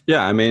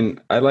 Yeah,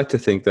 I like to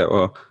think that,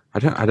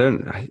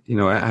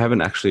 I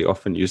haven't actually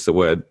often used the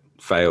word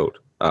failed.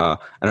 And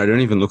I don't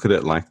even look at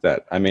it like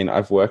that.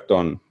 I've worked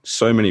on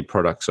so many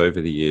products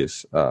over the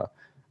years.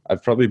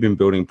 I've probably been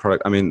building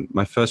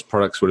my first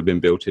products would have been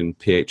built in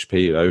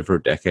PHP over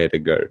a decade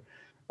ago.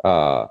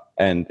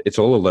 And it's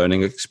all a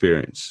learning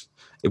experience.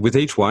 With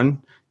each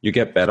one, you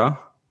get better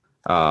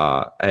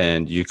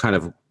and you kind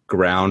of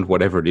ground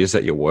whatever it is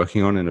that you're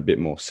working on in a bit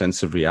more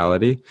sense of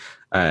reality.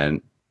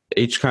 And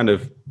each kind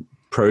of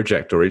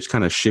project or each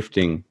kind of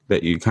shifting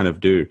that you kind of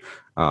do,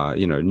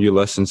 new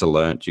lessons are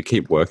learned. You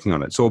keep working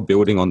on it. It's all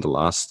building on the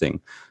last thing.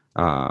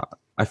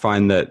 I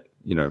find that,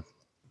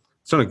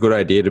 it's not a good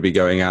idea to be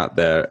going out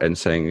there and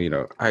saying,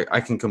 I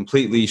can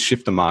completely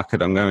shift the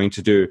market. I'm going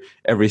to do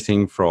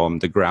everything from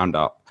the ground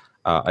up.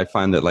 I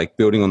find that like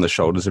building on the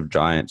shoulders of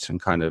giants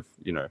and kind of,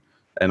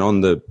 and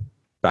on the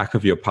back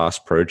of your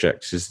past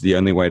projects is the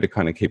only way to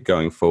kind of keep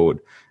going forward.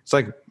 It's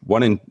like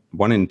one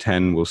in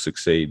 10 will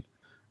succeed.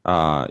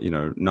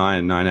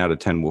 9 out of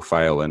 10 will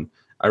fail. And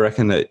I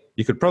reckon that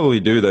you could probably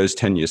do those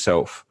 10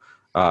 yourself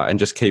and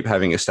just keep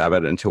having a stab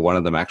at it until one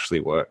of them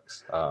actually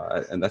works.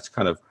 And that's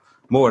kind of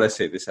more what I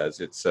see this as.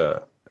 It's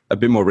a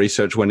bit more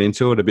research went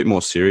into it, a bit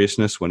more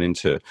seriousness went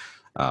into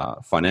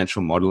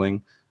financial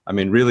modeling.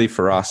 Really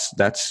for us,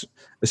 that's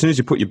as soon as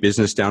you put your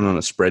business down on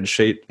a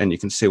spreadsheet and you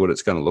can see what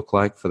it's going to look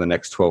like for the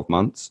next 12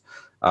 months,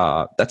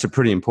 that's a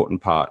pretty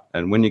important part.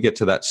 And when you get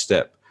to that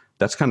step,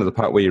 that's kind of the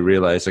part where you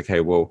realize,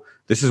 okay, well,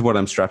 this is what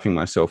I'm strapping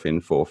myself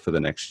in for the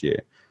next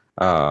year.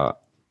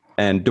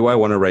 And do I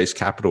want to raise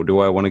capital? Do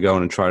I want to go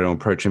on and try to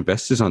approach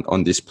investors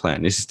on this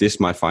plan? Is this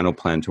my final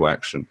plan to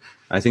action?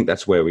 I think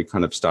that's where we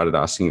kind of started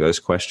asking those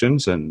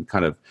questions and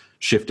kind of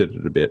shifted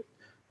it a bit.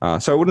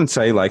 So I wouldn't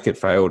say like it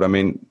failed.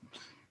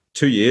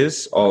 2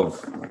 years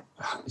of,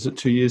 is it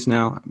 2 years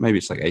now? Maybe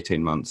it's like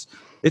 18 months.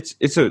 It's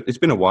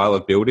been a while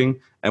of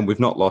building and we've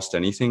not lost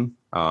anything.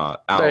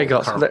 There you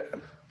go.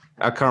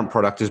 Our current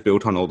product is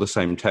built on all the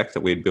same tech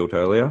that we had built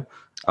earlier.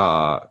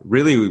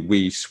 Really,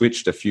 we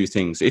switched a few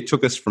things. It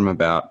took us from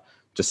about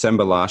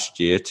December last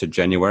year to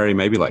January,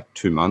 maybe like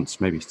 2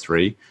 months, maybe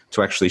 3,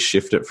 to actually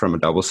shift it from a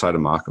double-sided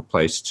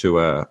marketplace to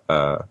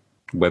a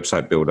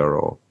website builder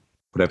or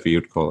whatever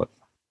you'd call it.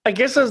 I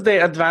guess that's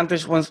the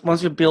advantage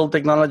once you build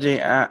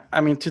technology.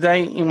 I mean,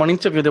 today in one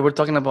interview they were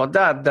talking about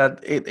that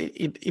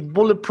it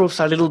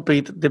bulletproofs a little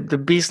bit the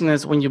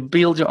business when you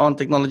build your own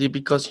technology,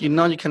 because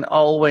you can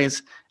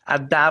always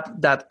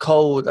adapt that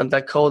code, and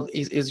that code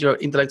is your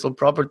intellectual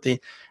property.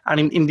 And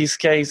in this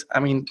case, I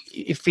mean,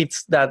 it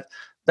fits that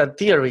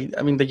theory.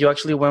 I mean, that you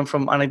actually went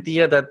from an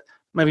idea that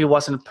maybe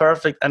wasn't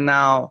perfect, and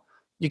now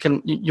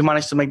you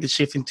managed to make the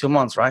shift in 2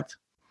 months, right?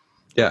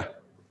 Yeah,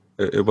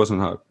 it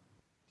wasn't hard.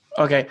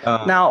 Okay.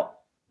 Now,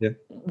 yeah.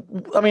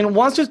 I mean,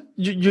 once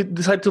you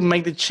decide to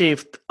make the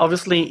shift,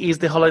 obviously is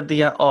the whole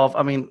idea of,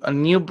 I mean, a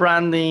new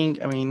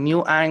branding, I mean,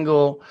 new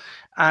angle.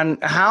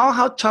 And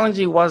how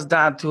challenging was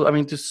that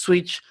to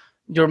switch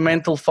your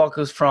mental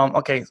focus from,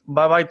 okay,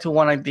 bye-bye to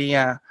one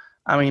idea.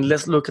 I mean,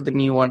 let's look at the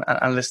new one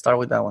and let's start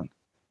with that one.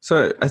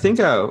 So I think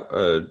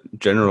our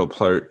general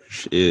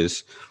approach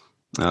is,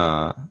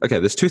 okay,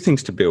 there's two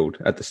things to build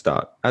at the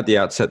start. At the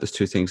outset, there's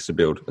two things to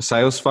build: a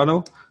sales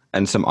funnel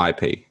and some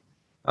IP.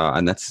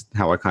 And that's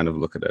how I kind of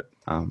look at it.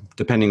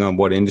 Depending on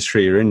what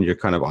industry you're in, your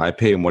kind of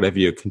IP and whatever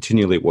you're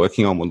continually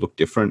working on will look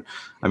different.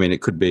 I mean,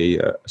 it could be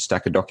a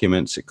stack of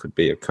documents, it could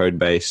be a code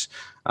base.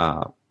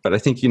 But I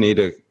think you need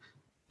to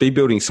be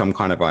building some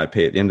kind of IP.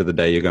 At the end of the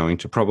day, you're going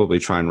to probably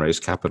try and raise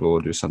capital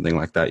or do something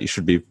like that. You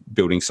should be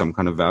building some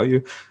kind of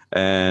value.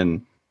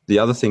 And the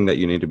other thing that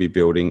you need to be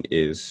building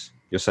is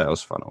your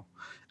sales funnel.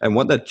 And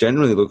what that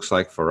generally looks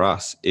like for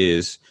us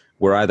is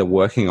we're either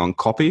working on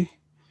copy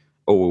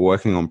or we're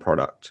working on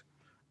product.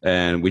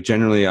 And we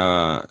generally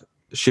are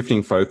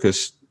shifting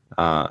focus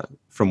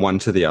from one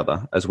to the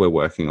other as we're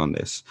working on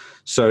this.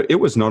 So it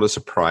was not a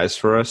surprise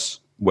for us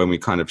when we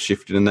kind of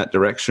shifted in that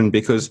direction,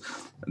 because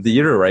the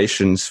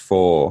iterations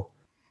for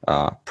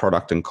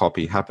product and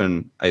copy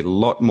happen a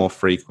lot more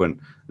frequent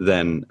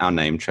than our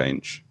name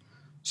change.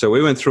 So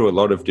we went through a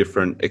lot of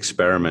different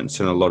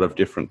experiments and a lot of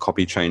different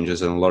copy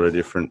changes and a lot of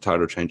different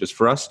title changes.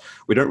 For us,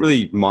 we don't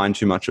really mind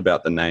too much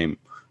about the name.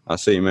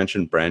 So you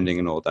mentioned branding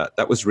and all that.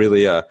 That was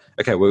really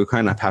okay, we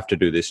kind of have to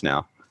do this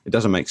now. It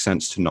doesn't make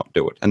sense to not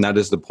do it. And that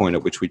is the point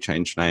at which we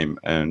changed name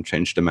and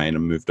changed domain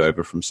and moved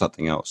over from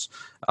something else.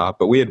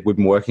 But we've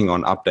been working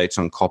on updates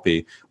on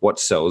copy, what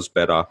sells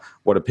better,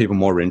 what are people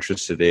more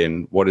interested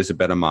in, what is a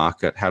better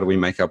market, how do we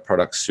make our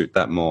products suit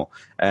that more.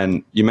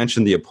 And you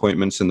mentioned the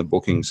appointments and the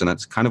bookings, and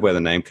that's kind of where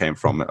the name came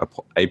from.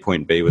 A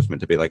point B was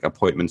meant to be like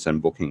appointments and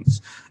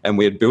bookings. And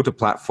we had built a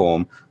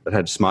platform that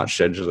had smart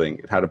scheduling,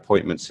 it had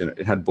appointments in it,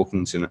 it had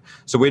bookings in it.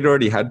 So we'd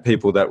already had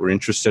people that were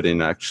interested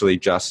in actually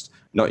just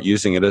not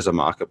using it as a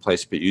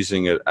marketplace, but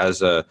using it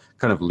as a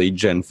kind of lead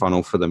gen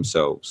funnel for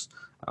themselves.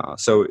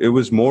 So it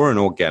was more an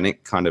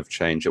organic kind of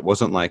change. It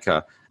wasn't like,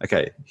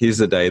 okay, here's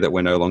the day that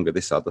we're no longer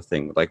this other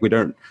thing. Like, we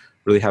don't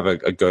really have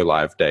a go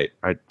live date,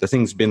 right? The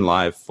thing's been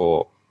live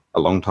for a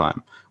long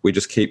time. We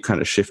just keep kind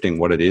of shifting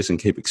what it is and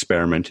keep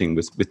experimenting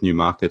with new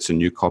markets and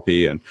new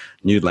copy and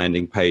new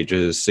landing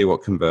pages, see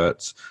what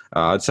converts.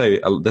 I'd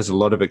say there's a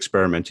lot of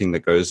experimenting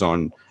that goes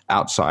on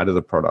outside of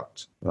the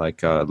product,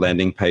 like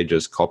landing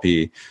pages,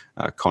 copy,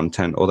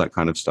 content, all that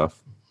kind of stuff.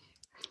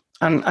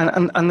 And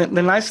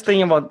the nice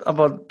thing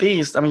about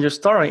this, I mean, your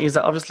story, is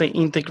that obviously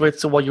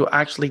integrates to what you're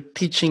actually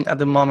teaching at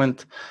the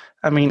moment.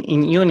 I mean,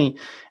 in uni,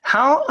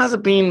 how has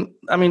it been?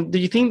 I mean, do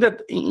you think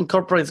that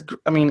incorporates,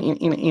 I mean,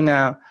 in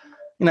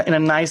a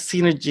nice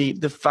synergy,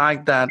 the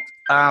fact that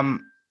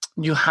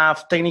you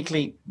have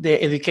technically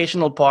the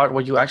educational part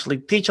where you actually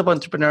teach about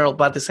entrepreneurial,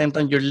 but at the same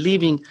time you're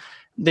living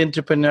the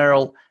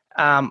entrepreneurial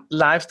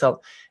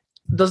lifestyle?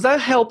 Does that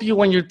help you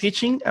when you're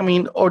teaching? I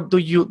mean, or do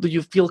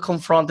you feel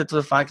confronted to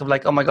the fact of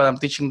like, oh my God, I'm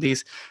teaching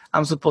this.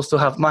 I'm supposed to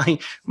have my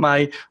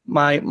life,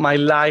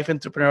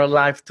 entrepreneurial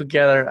life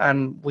together,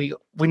 and we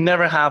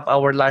never have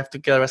our life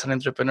together as an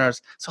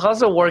entrepreneurs. So how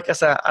does it work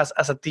as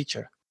a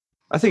teacher?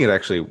 I think it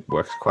actually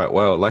works quite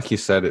well. Like you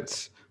said,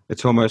 it's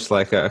almost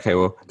like, okay,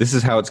 well, this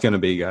is how it's going to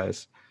be,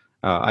 guys.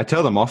 I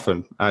tell them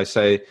often, I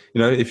say,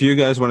 if you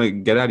guys want to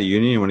get out of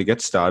uni and want to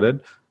get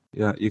started,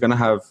 you're going to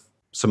have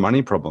some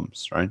money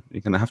problems, right?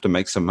 You're going to have to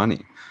make some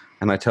money.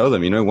 And I tell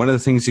them, one of the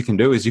things you can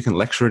do is you can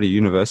lecture at a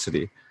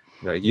university.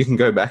 You can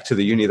go back to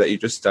the uni that you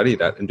just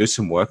studied at and do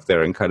some work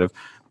there and kind of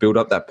build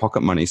up that pocket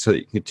money so that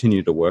you can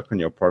continue to work on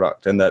your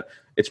product, and that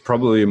it's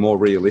probably more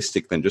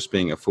realistic than just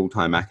being a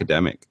full-time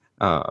academic.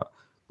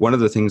 One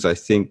of the things I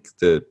think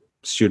that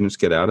students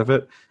get out of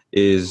it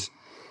is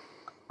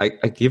I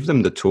give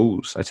them the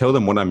tools. I tell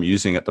them what I'm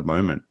using at the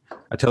moment.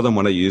 I tell them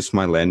when I use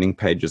my landing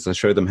pages. I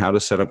show them how to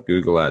set up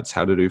Google ads,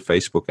 how to do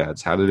Facebook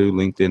ads, how to do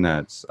LinkedIn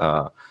ads.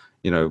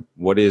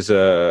 What is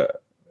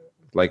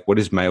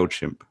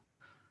MailChimp?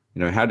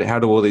 How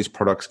do all these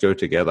products go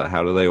together?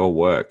 How do they all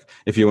work?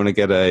 If you want to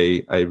get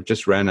I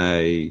just ran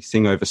a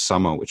thing over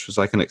summer, which was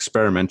like an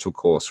experimental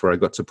course where I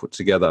got to put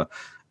together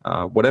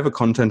whatever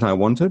content I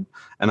wanted,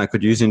 and I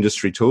could use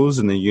industry tools,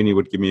 and the uni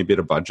would give me a bit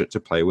of budget to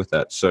play with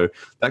that. So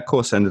that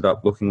course ended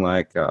up looking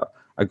like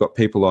I got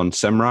people on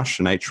SEMrush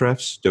and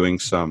Ahrefs doing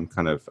some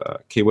kind of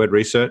keyword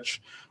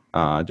research.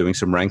 doing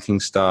some ranking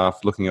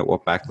stuff, looking at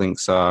what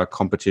backlinks are,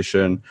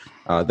 competition.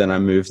 Then I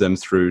move them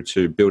through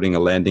to building a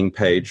landing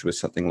page with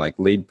something like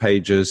lead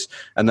pages,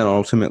 and then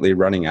ultimately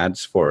running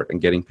ads for it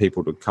and getting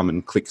people to come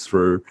and click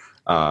through,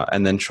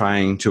 and then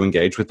trying to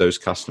engage with those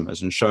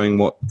customers and showing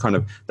what kind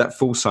of that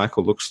full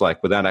cycle looks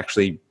like without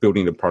actually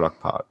building the product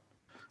part.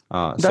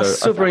 That's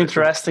super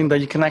interesting that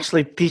you can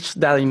actually teach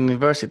that in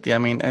university. I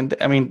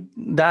mean,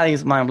 that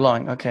is mind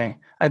blowing. Okay,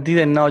 I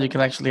didn't know you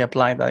can actually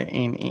apply that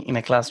in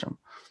a classroom.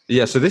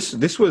 Yeah, so this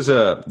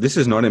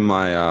is not in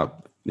my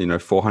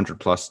 400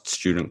 plus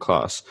student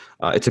class.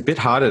 It's a bit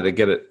harder to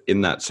get it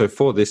in that. So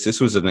for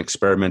this was an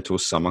experimental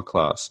summer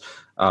class,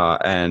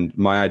 and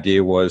my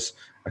idea was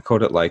I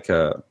called it like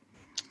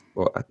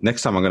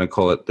next time I'm going to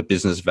call it the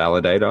business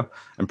validator.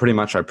 And pretty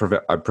much I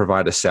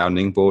provide a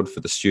sounding board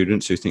for the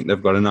students who think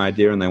they've got an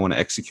idea and they want to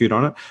execute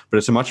on it. But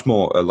it's a much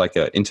more like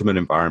an intimate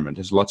environment.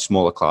 It's a lot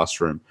smaller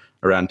classroom,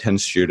 around 10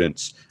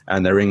 students,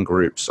 and they're in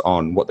groups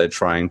on what they're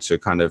trying to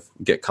kind of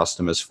get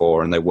customers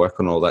for, and they work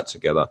on all that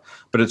together.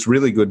 But it's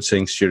really good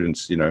seeing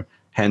students,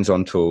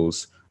 hands-on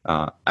tools,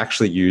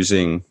 actually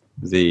using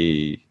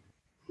the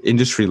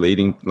industry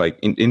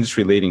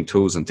leading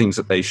tools and things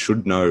that they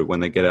should know when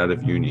they get out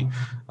of uni.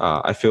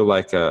 I feel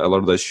like a lot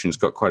of those students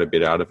got quite a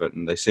bit out of it,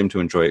 and they seem to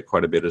enjoy it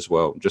quite a bit as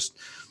well.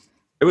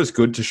 It was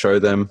good to show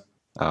them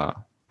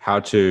how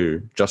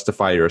to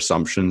justify your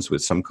assumptions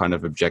with some kind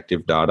of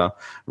objective data,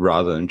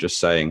 rather than just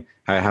saying,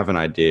 hey, I have an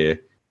idea,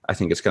 I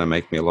think it's going to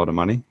make me a lot of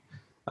money.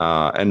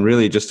 And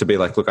really just to be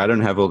like, look, I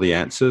don't have all the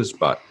answers,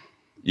 but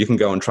you can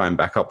go and try and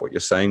back up what you're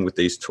saying with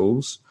these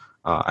tools.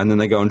 And then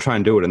they go and try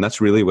and do it. And that's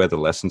really where the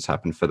lessons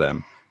happen for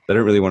them. They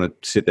don't really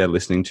want to sit there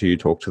listening to you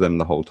talk to them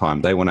the whole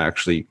time. They want to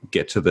actually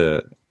get to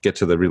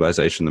the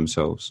realization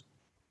themselves.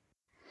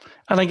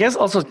 And I guess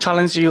also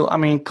challenge you,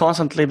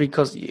 constantly,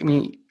 because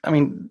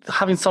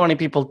having so many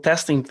people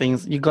testing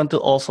things, you're going to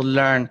also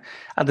learn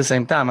at the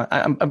same time.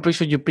 I'm pretty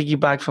sure you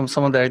piggyback from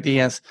some of their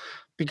ideas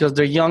because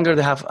they're younger.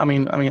 They have,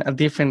 a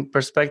different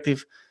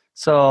perspective.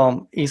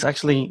 So it's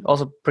actually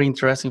also pretty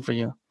interesting for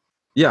you.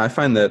 Yeah, I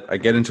find that I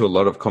get into a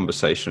lot of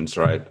conversations,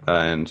 right?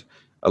 And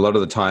a lot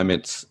of the time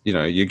it's,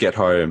 you get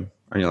home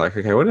and you're like,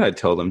 okay, what did I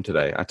tell them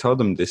today? I told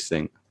them this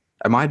thing.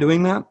 Am I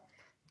doing that?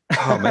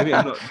 Oh, maybe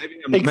I'm not.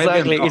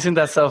 Exactly. Isn't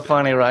that so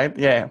funny, right?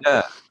 Yeah.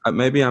 Yeah.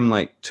 Maybe I'm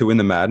like too in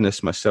the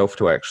madness myself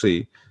to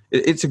actually,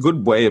 it's a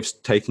good way of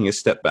taking a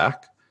step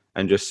back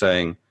and just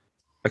saying,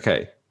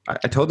 okay,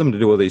 I told them to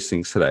do all these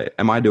things today.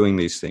 Am I doing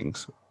these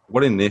things?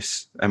 What in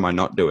this am I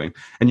not doing?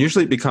 And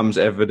usually it becomes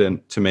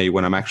evident to me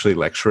when I'm actually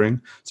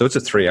lecturing. So it's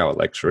a 3-hour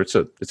lecture. It's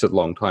a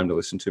long time to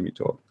listen to me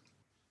talk.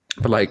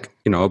 But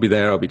I'll be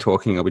there, I'll be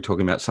talking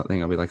about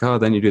something. I'll be like, oh,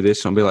 then you do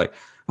this. And I'll be like,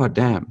 oh,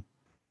 damn.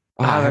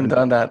 I haven't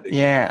done that.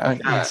 Yeah.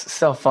 It's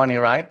so funny,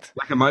 right?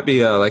 Like it might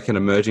be like an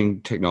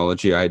emerging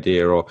technology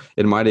idea, or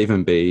it might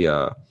even be,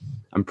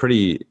 I'm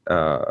pretty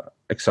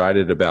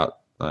excited about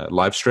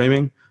live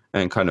streaming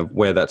and kind of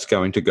where that's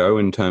going to go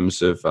in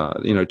terms of,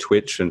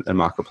 Twitch and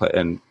Marketplace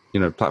and,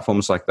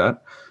 platforms like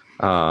that.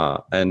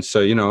 And so,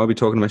 I'll be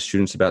talking to my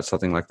students about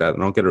something like that,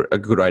 and I'll get a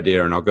good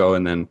idea, and I'll go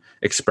and then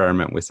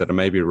experiment with it and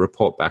maybe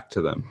report back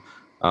to them.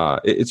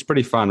 It's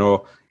pretty fun.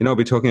 Or, I'll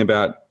be talking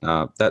about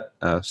that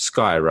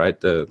Sky, right?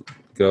 The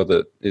girl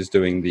that is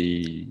doing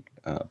the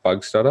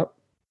bug startup.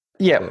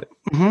 Yeah.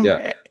 Mm-hmm.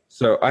 Yeah.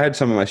 So I had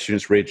some of my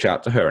students reach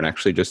out to her, and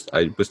actually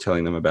I was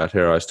telling them about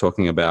her. I was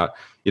talking about,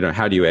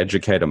 how do you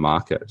educate a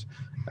market,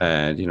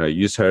 and,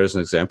 use her as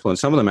an example. And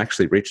some of them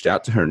actually reached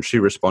out to her, and she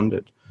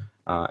responded.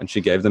 And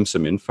she gave them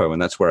some info, and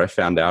that's where I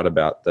found out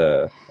about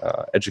the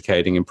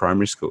educating in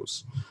primary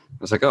schools. I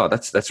was like, oh,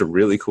 that's a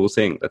really cool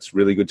thing. That's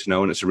really good to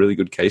know, and it's a really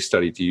good case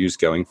study to use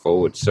going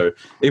forward. So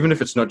even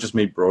if it's not just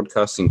me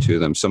broadcasting to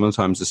them,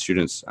 sometimes the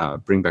students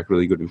bring back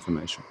really good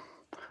information.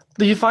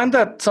 Do you find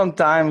that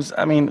sometimes,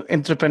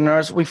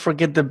 entrepreneurs, we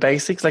forget the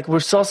basics? Like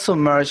we're so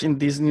submerged in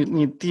these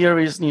new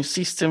theories, new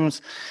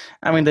systems.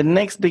 The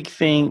next big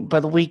thing,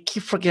 but we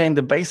keep forgetting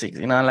the basics.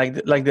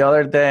 Like the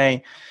other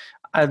day,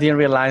 I didn't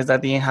realize that I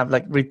didn't have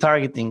like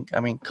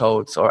retargeting,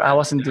 codes, or I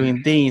wasn't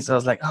doing these. I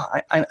was like, oh,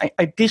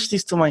 I teach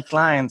this to my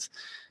clients,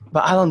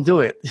 but I don't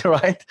do it,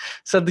 right?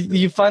 So do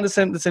you find the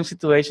same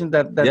situation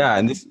that yeah,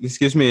 and this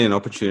gives me an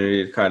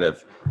opportunity to kind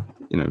of,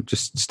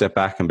 just step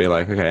back and be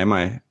like, okay, am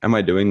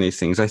I doing these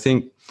things? I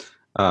think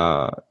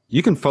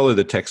you can follow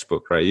the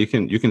textbook, right? You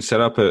can set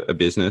up a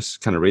business,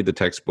 kind of read the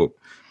textbook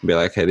and be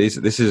like, hey, these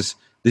are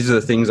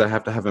the things I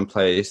have to have in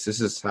place.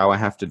 This is how I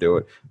have to do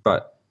it.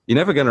 But you're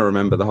never going to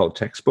remember the whole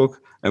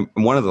textbook. And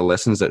one of the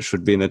lessons that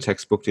should be in the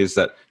textbook is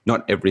that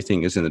not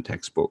everything is in the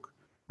textbook,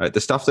 right?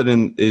 The stuff that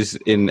is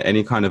in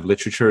any kind of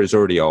literature is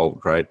already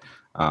old, right?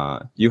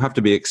 You have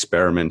to be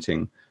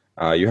experimenting.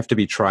 You have to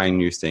be trying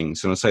new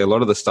things. And I'll say a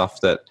lot of the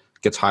stuff that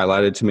gets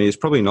highlighted to me is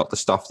probably not the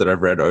stuff that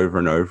I've read over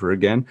and over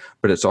again,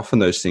 but it's often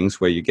those things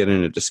where you get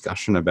in a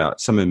discussion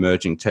about some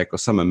emerging tech or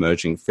some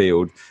emerging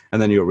field,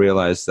 and then you'll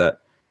realize that,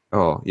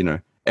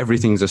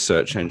 everything's a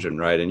search engine,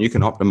 right? And you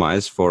can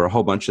optimize for a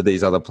whole bunch of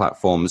these other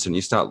platforms, and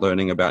you start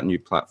learning about new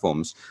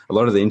platforms. A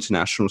lot of the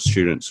international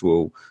students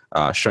will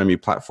show me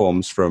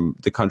platforms from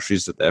the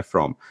countries that they're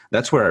from.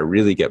 That's where I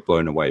really get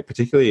blown away,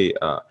 particularly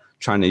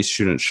Chinese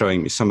students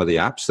showing me some of the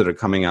apps that are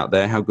coming out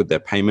there, how good their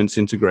payments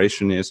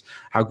integration is,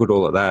 how good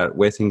all of that,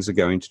 where things are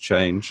going to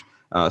change.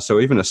 So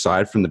even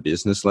aside from the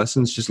business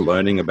lessons, just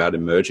learning about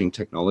emerging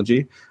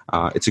technology,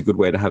 it's a good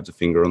way to have the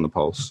finger on the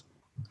pulse.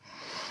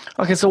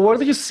 Okay, so where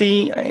do you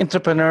see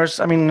entrepreneurs,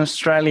 in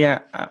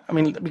Australia,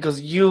 because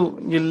you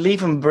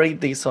live and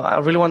breathe this, so I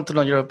really want to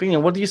know your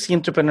opinion. What do you see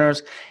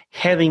entrepreneurs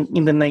heading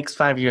in the next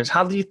 5 years?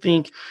 How do you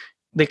think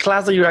the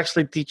class that you're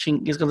actually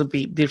teaching is going to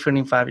be different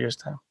in 5 years'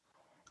 time?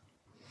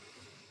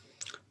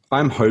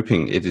 I'm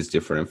hoping it is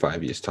different in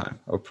 5 years' time.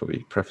 I'll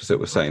probably preface it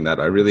with saying that.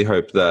 I really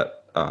hope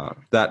that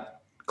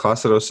that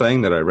class that I was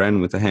saying that I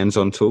ran with the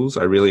hands-on tools,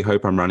 I really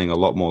hope I'm running a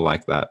lot more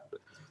like that.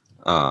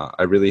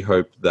 I really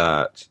hope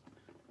that,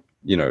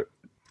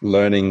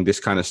 learning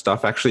this kind of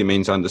stuff actually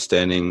means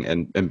understanding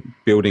and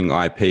building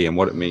IP and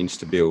what it means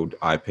to build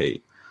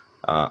IP.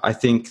 I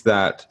think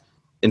that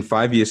in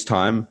 5 years'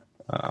 time,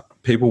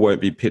 people won't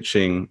be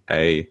pitching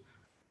a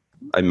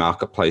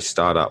marketplace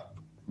startup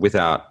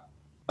without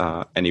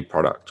any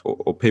product,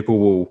 or people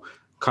will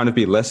kind of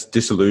be less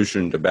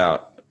disillusioned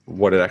about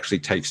what it actually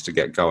takes to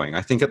get going.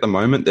 I think at the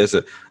moment there's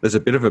a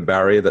bit of a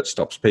barrier that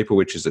stops people,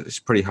 which is it's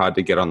pretty hard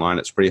to get online.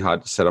 It's pretty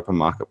hard to set up a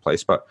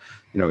marketplace, but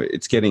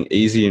it's getting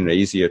easier and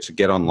easier to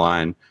get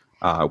online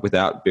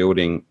without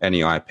building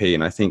any IP.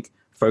 And I think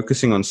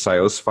focusing on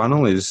sales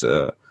funnel is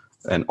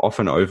an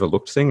often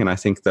overlooked thing. And I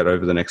think that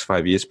over the next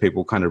 5 years,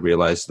 people kind of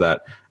realize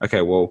that,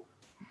 okay, well,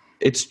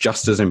 it's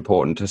just as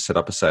important to set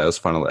up a sales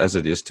funnel as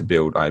it is to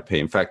build IP.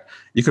 In fact,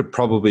 you could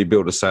probably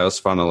build a sales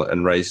funnel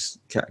and raise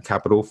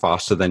capital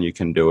faster than you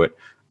can do it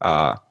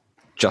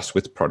just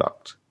with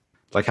product.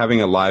 Like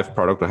having a live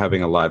product or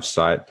having a live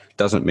site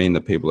doesn't mean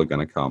that people are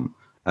going to come,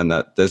 and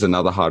that there's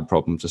another hard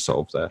problem to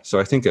solve there.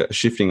 So I think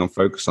shifting on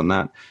focus on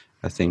that,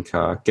 I think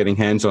getting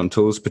hands-on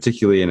tools,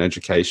 particularly in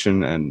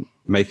education, and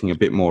making a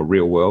bit more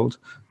real world,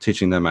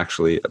 teaching them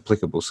actually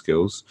applicable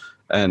skills,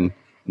 and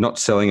not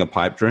selling a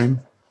pipe dream.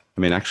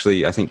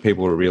 Actually, I think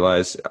people will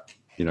realize,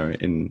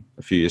 in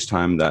a few years'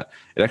 time that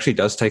it actually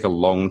does take a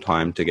long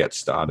time to get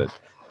started.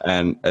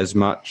 And as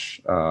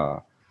much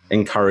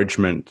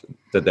encouragement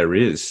that there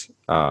is,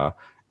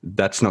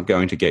 that's not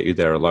going to get you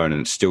there alone.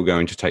 And it's still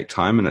going to take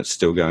time, and it's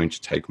still going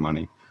to take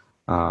money.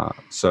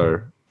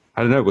 So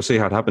I don't know. We'll see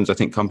how it happens. I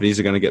think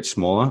companies are going to get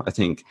smaller. I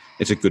think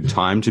it's a good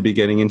time to be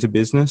getting into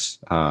business.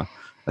 I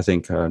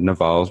think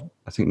Naval's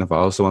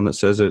the one that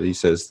says it. He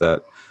says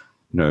that,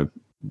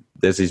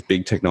 there's these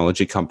big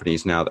technology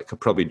companies now that could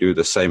probably do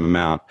the same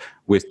amount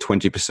with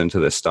 20%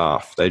 of their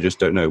staff. They just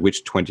don't know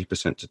which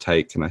 20% to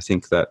take. And I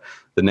think that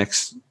the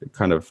next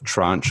kind of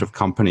tranche of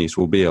companies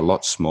will be a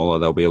lot smaller.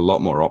 They'll be a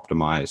lot more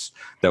optimized.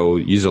 They'll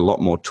use a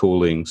lot more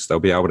toolings. They'll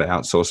be able to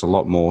outsource a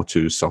lot more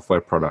to software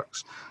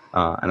products.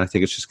 And I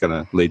think it's just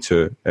going to lead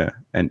to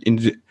an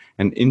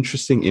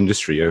interesting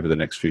industry over the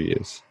next few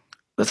years.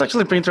 That's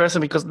actually pretty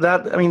interesting, because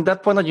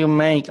that point that you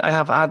make, I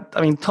have had,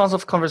 tons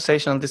of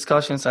conversation and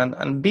discussions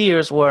and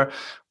beers where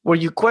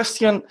you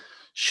question,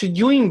 should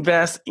you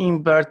invest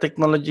in better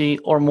technology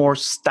or more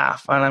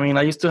staff? And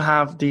I used to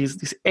have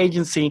this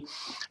agency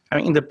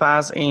in the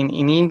past in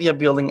India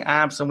building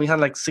apps, and we had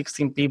like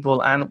 16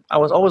 people. And I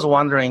was always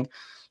wondering,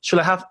 should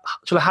I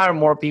hire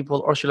more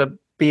people, or should I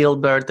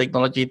build better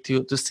technology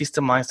to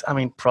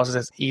systemize,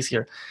 processes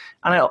easier?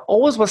 And I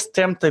always was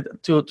tempted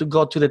to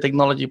go to the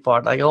technology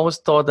part. I always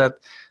thought that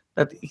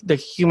the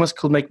humans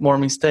could make more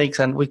mistakes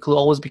and we could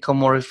always become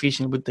more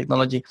efficient with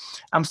technology.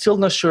 I'm still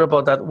not sure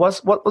about that.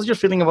 What was your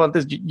feeling about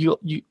this? You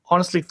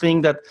honestly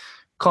think that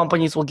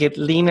companies will get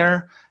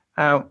leaner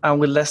and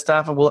with less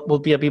staff and will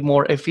be a bit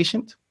more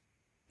efficient?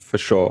 For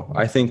sure.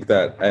 I think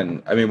that,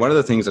 and one of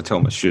the things I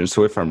tell my students,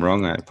 so if I'm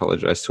wrong, I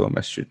apologize to all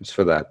my students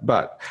for that,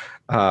 but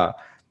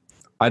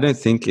I don't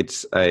think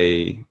it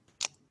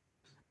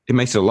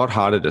makes it a lot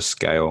harder to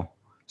scale.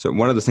 So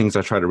one of the things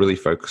I try to really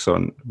focus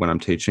on when I'm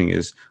teaching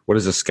is, what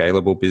is a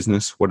scalable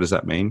business? What does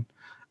that mean?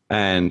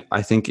 And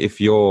I think if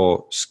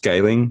your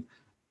scaling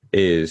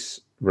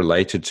is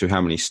related to how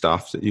many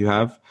staff that you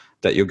have,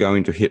 that you're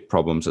going to hit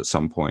problems at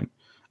some point.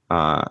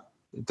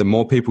 The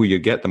more people you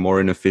get, the more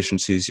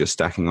inefficiencies you're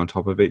stacking on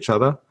top of each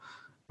other.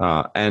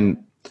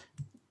 And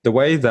the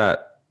way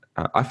that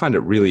I find it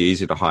really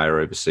easy to hire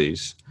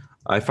overseas.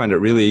 I find it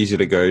really easy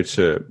to go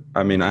to,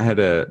 I had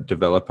a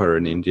developer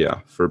in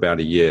India for about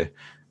a year,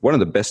 one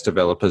of the best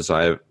developers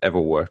I've ever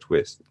worked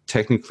with,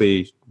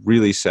 technically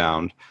really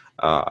sound.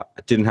 I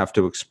didn't have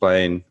to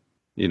explain,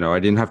 I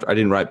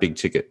didn't write big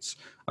tickets.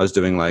 I was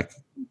doing like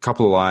a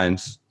couple of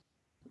lines,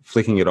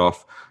 flicking it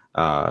off,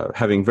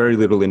 having very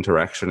little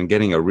interaction and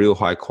getting a real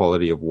high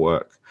quality of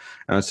work.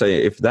 And I'd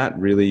say if that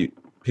really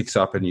picks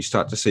up and you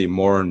start to see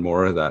more and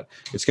more of that,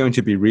 it's going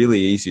to be really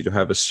easy to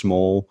have a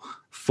small,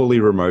 fully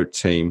remote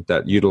team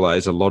that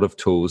utilize a lot of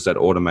tools that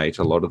automate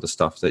a lot of the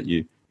stuff that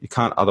you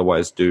can't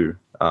otherwise do,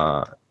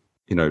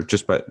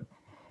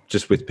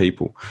 just with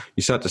people.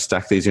 You start to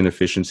stack these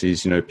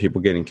inefficiencies,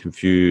 people getting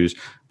confused,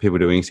 people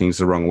doing things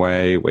the wrong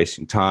way,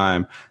 wasting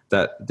time,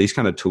 that these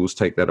kind of tools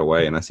take that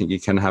away. And I think you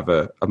can have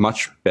a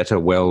much better,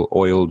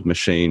 well-oiled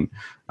machine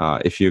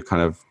if you're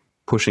kind of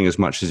pushing as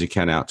much as you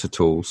can out to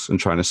tools and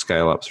trying to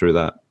scale up through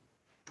that.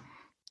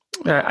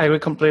 Yeah, I agree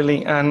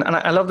completely. And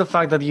I love the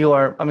fact that you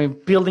are,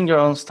 building your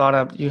own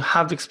startup, you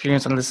have the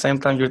experience and at the same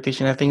time you're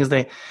teaching. I think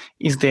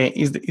is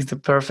the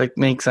perfect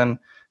mix, and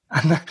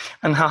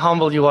how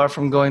humble you are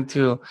from going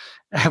to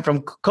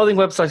from coding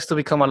websites to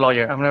become a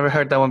lawyer. I've never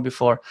heard that one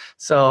before.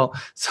 So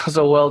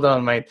well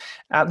done, mate.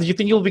 Do you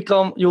think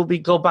you'll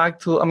go back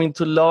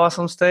to law at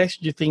some stage?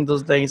 Do you think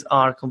those days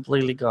are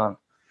completely gone?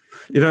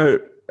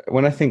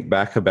 When I think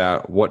back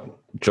about what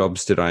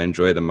jobs did I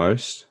enjoy the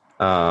most,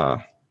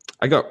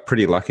 I got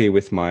pretty lucky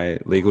with my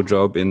legal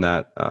job in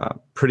that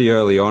pretty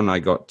early on I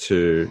got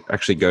to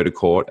actually go to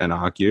court and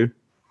argue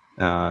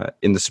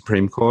in the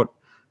Supreme Court.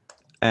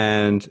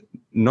 And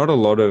not a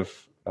lot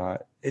of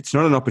it's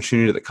not an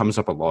opportunity that comes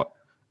up a lot.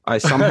 I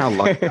somehow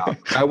lucked out.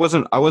 I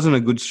wasn't a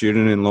good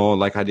student in law.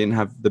 Like, I didn't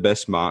have the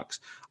best marks.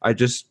 I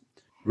just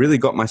really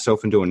got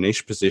myself into a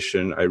niche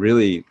position. I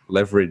really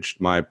leveraged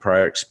my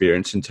prior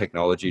experience in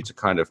technology to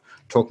kind of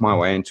talk my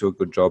way into a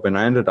good job. And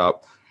I ended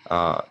up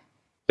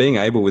being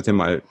able within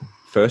my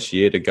first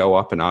year to go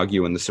up and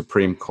argue in the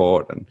Supreme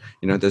Court. And,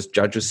 there's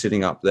judges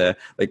sitting up there.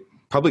 Like,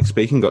 public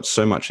speaking got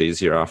so much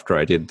easier after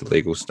I did the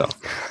legal stuff.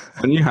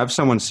 When you have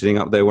someone sitting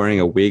up there wearing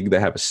a wig, they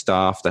have a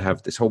staff, they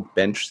have this whole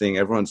bench thing,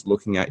 everyone's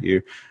looking at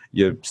you,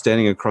 you're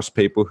standing across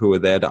people who are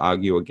there to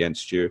argue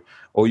against you,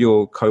 all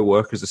your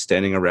co-workers are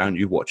standing around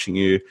you watching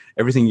you,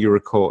 everything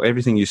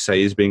you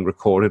say is being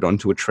recorded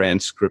onto a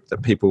transcript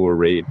that people will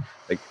read.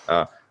 Like,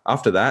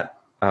 after that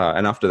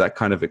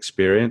kind of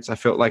experience, I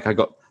felt like I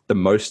got the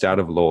most out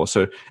of law.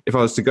 So if I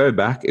was to go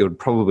back, it would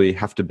probably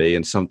have to be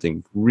in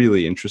something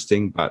really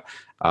interesting. But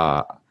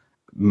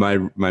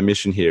my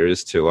mission here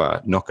is to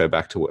not go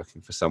back to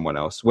working for someone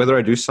else. Whether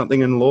I do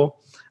something in law,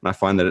 and I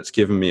find that it's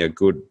given me a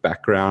good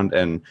background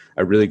and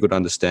a really good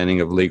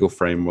understanding of legal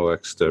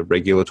frameworks, the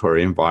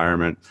regulatory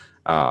environment.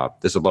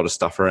 There's a lot of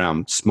stuff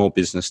around small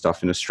business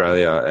stuff in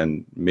Australia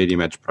and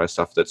medium enterprise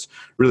stuff that's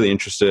really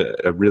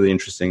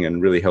interesting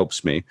and really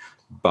helps me.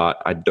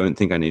 But I don't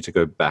think I need to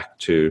go back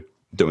to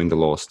doing the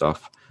law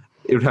stuff.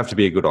 It would have to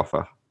be a good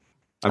offer.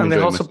 And the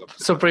whole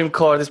Supreme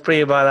Court is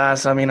pretty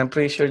badass. I'm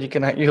pretty sure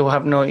you'll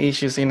have no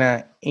issues in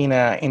a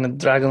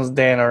Dragon's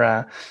Den or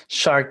a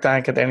Shark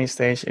Tank at any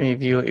stage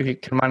if you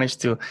can manage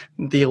to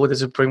deal with the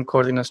Supreme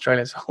Court in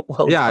Australia. So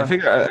I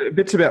think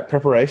it's about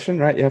preparation,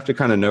 right? You have to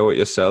kind of know what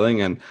you're selling,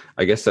 and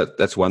I guess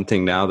that's one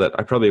thing now that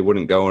I probably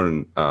wouldn't go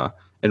and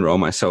enroll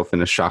myself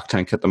in a Shark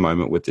Tank at the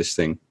moment with this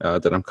thing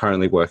that I'm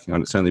currently working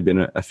on. It's only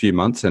been a few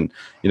months, and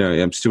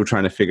I'm still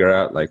trying to figure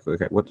out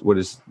what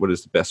is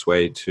the best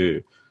way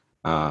to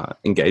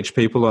engage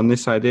people on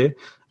this idea.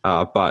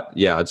 But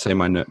yeah, I'd say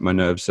my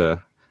nerves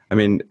are,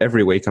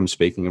 every week I'm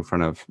speaking in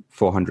front of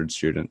 400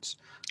 students.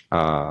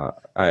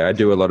 I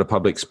do a lot of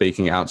public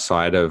speaking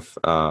outside of,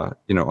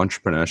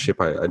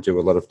 entrepreneurship. I do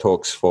a lot of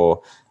talks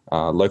for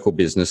local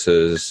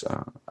businesses,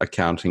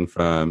 accounting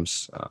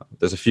firms.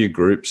 There's a few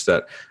groups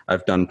that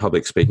I've done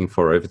public speaking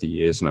for over the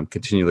years, and I'm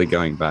continually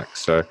going back.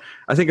 So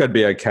I think I'd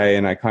be okay.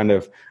 And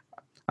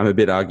I'm a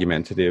bit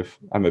argumentative.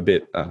 I'm a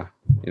bit,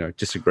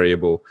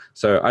 disagreeable.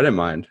 So I don't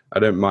mind. I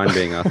don't mind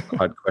being asked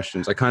hard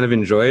questions. I kind of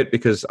enjoy it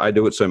because I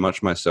do it so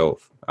much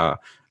myself. I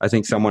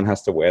think someone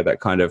has to wear that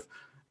kind of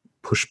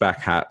pushback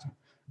hat.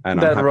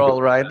 And that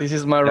role, right? This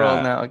is my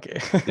role now. Okay.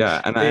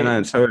 Yeah,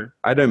 and so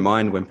I don't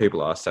mind when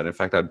people ask that. In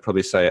fact, I'd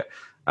probably say it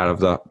out of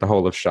the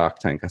whole of Shark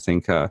Tank. I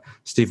think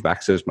Steve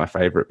Baxter is my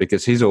favorite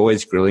because he's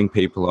always grilling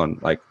people on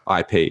like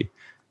IP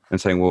and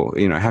saying, well,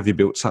 have you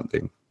built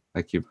something?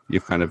 Like you've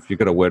got a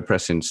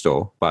WordPress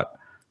install, but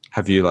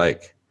have you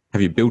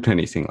built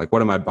anything? Like,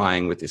 what am I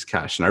buying with this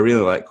cash? And I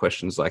really like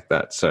questions like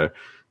that. So,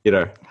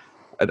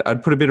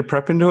 I'd put a bit of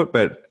prep into it,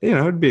 but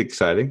it'd be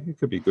exciting. It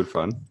could be good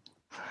fun.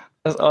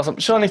 That's awesome.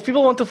 Shaun, if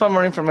people want to find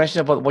more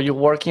information about what you're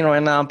working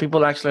right now,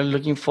 people are actually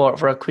looking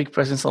for a quick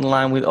presence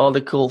online with all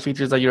the cool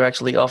features that you're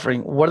actually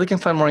offering, where they can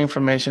find more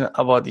information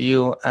about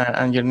you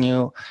and your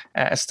new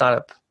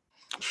startup.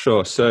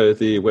 Sure. So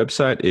the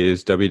website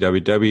is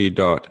www.a.b.com.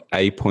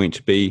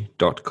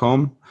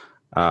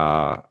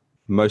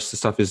 Most of the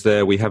stuff is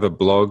there. We have a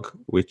blog,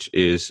 which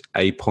is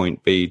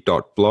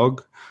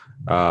a.b.blog.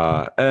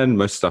 And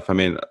most stuff,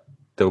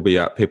 there'll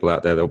be people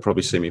out there, they'll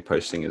probably see me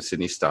posting in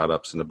Sydney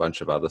startups and a bunch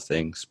of other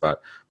things,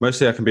 but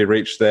mostly I can be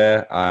reached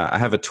there. I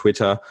have a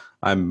Twitter.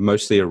 I'm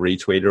mostly a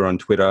retweeter on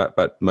Twitter,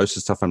 but most of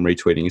the stuff I'm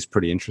retweeting is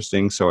pretty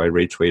interesting. So I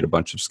retweet a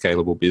bunch of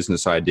scalable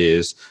business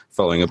ideas,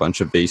 following a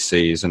bunch of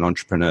VCs and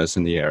entrepreneurs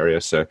in the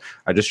area. So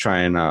I just try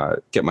and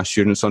get my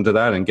students onto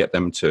that and get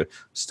them to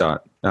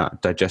start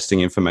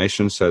digesting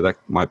information. So that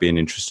might be an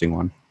interesting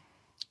one.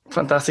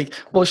 Fantastic.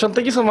 Well, Shaun,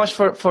 thank you so much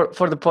for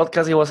the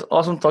podcast. It was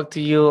awesome to talk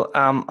to you.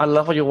 I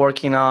love what you're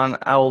working on.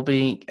 I will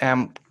be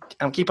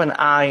keep an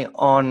eye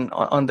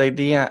on the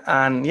idea,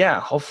 and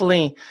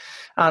hopefully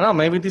I don't know,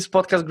 maybe this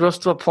podcast grows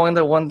to a point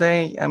that one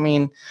day, I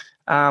mean,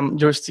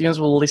 your students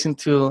will listen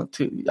to,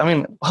 I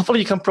mean, hopefully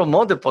you can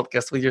promote the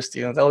podcast with your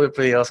students. That would be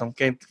pretty awesome.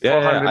 Okay.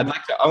 Yeah,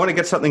 I want to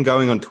get something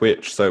going on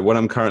Twitch. So what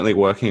I'm currently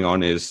working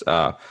on is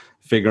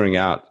figuring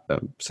out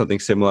something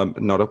similar,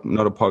 not a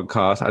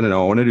podcast. I don't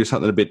know. I want to do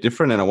something a bit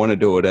different, and I want to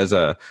do it as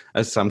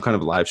some kind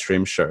of live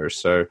stream show.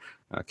 So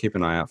keep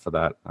an eye out for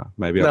that.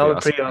 Maybe I'll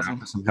be asking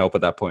for some help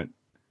at that point.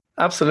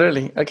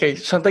 Absolutely. Okay,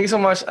 Shaun, thank you so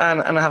much,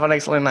 and have an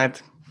excellent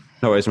night.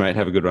 No worries, mate.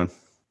 Have a good one.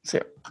 See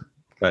you.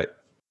 Bye.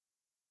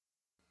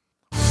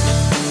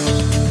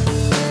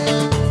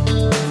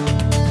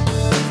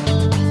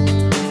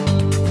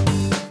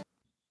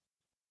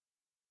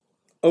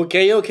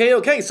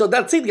 Okay. So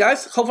that's it,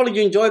 guys. Hopefully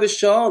you enjoyed the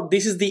show.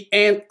 This is the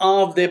end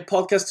of the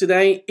podcast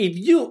today. If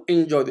you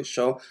enjoyed the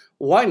show,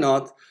 why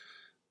not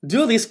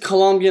do this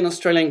Colombian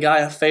Australian guy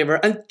a favor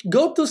and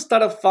go to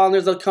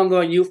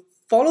startupfounders.com.au,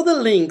 follow the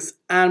links,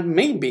 and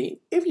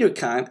maybe, if you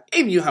can,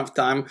 if you have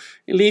time,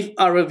 leave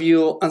a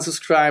review and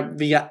subscribe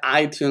via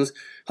iTunes.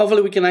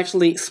 Hopefully we can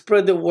actually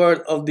spread the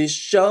word of this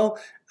show.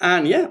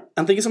 And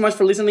thank you so much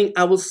for listening.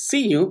 I will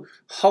see you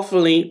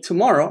hopefully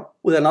tomorrow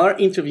with another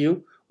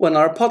interview, with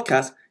another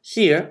podcast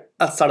here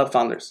at Startup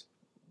Founders.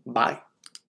 Bye.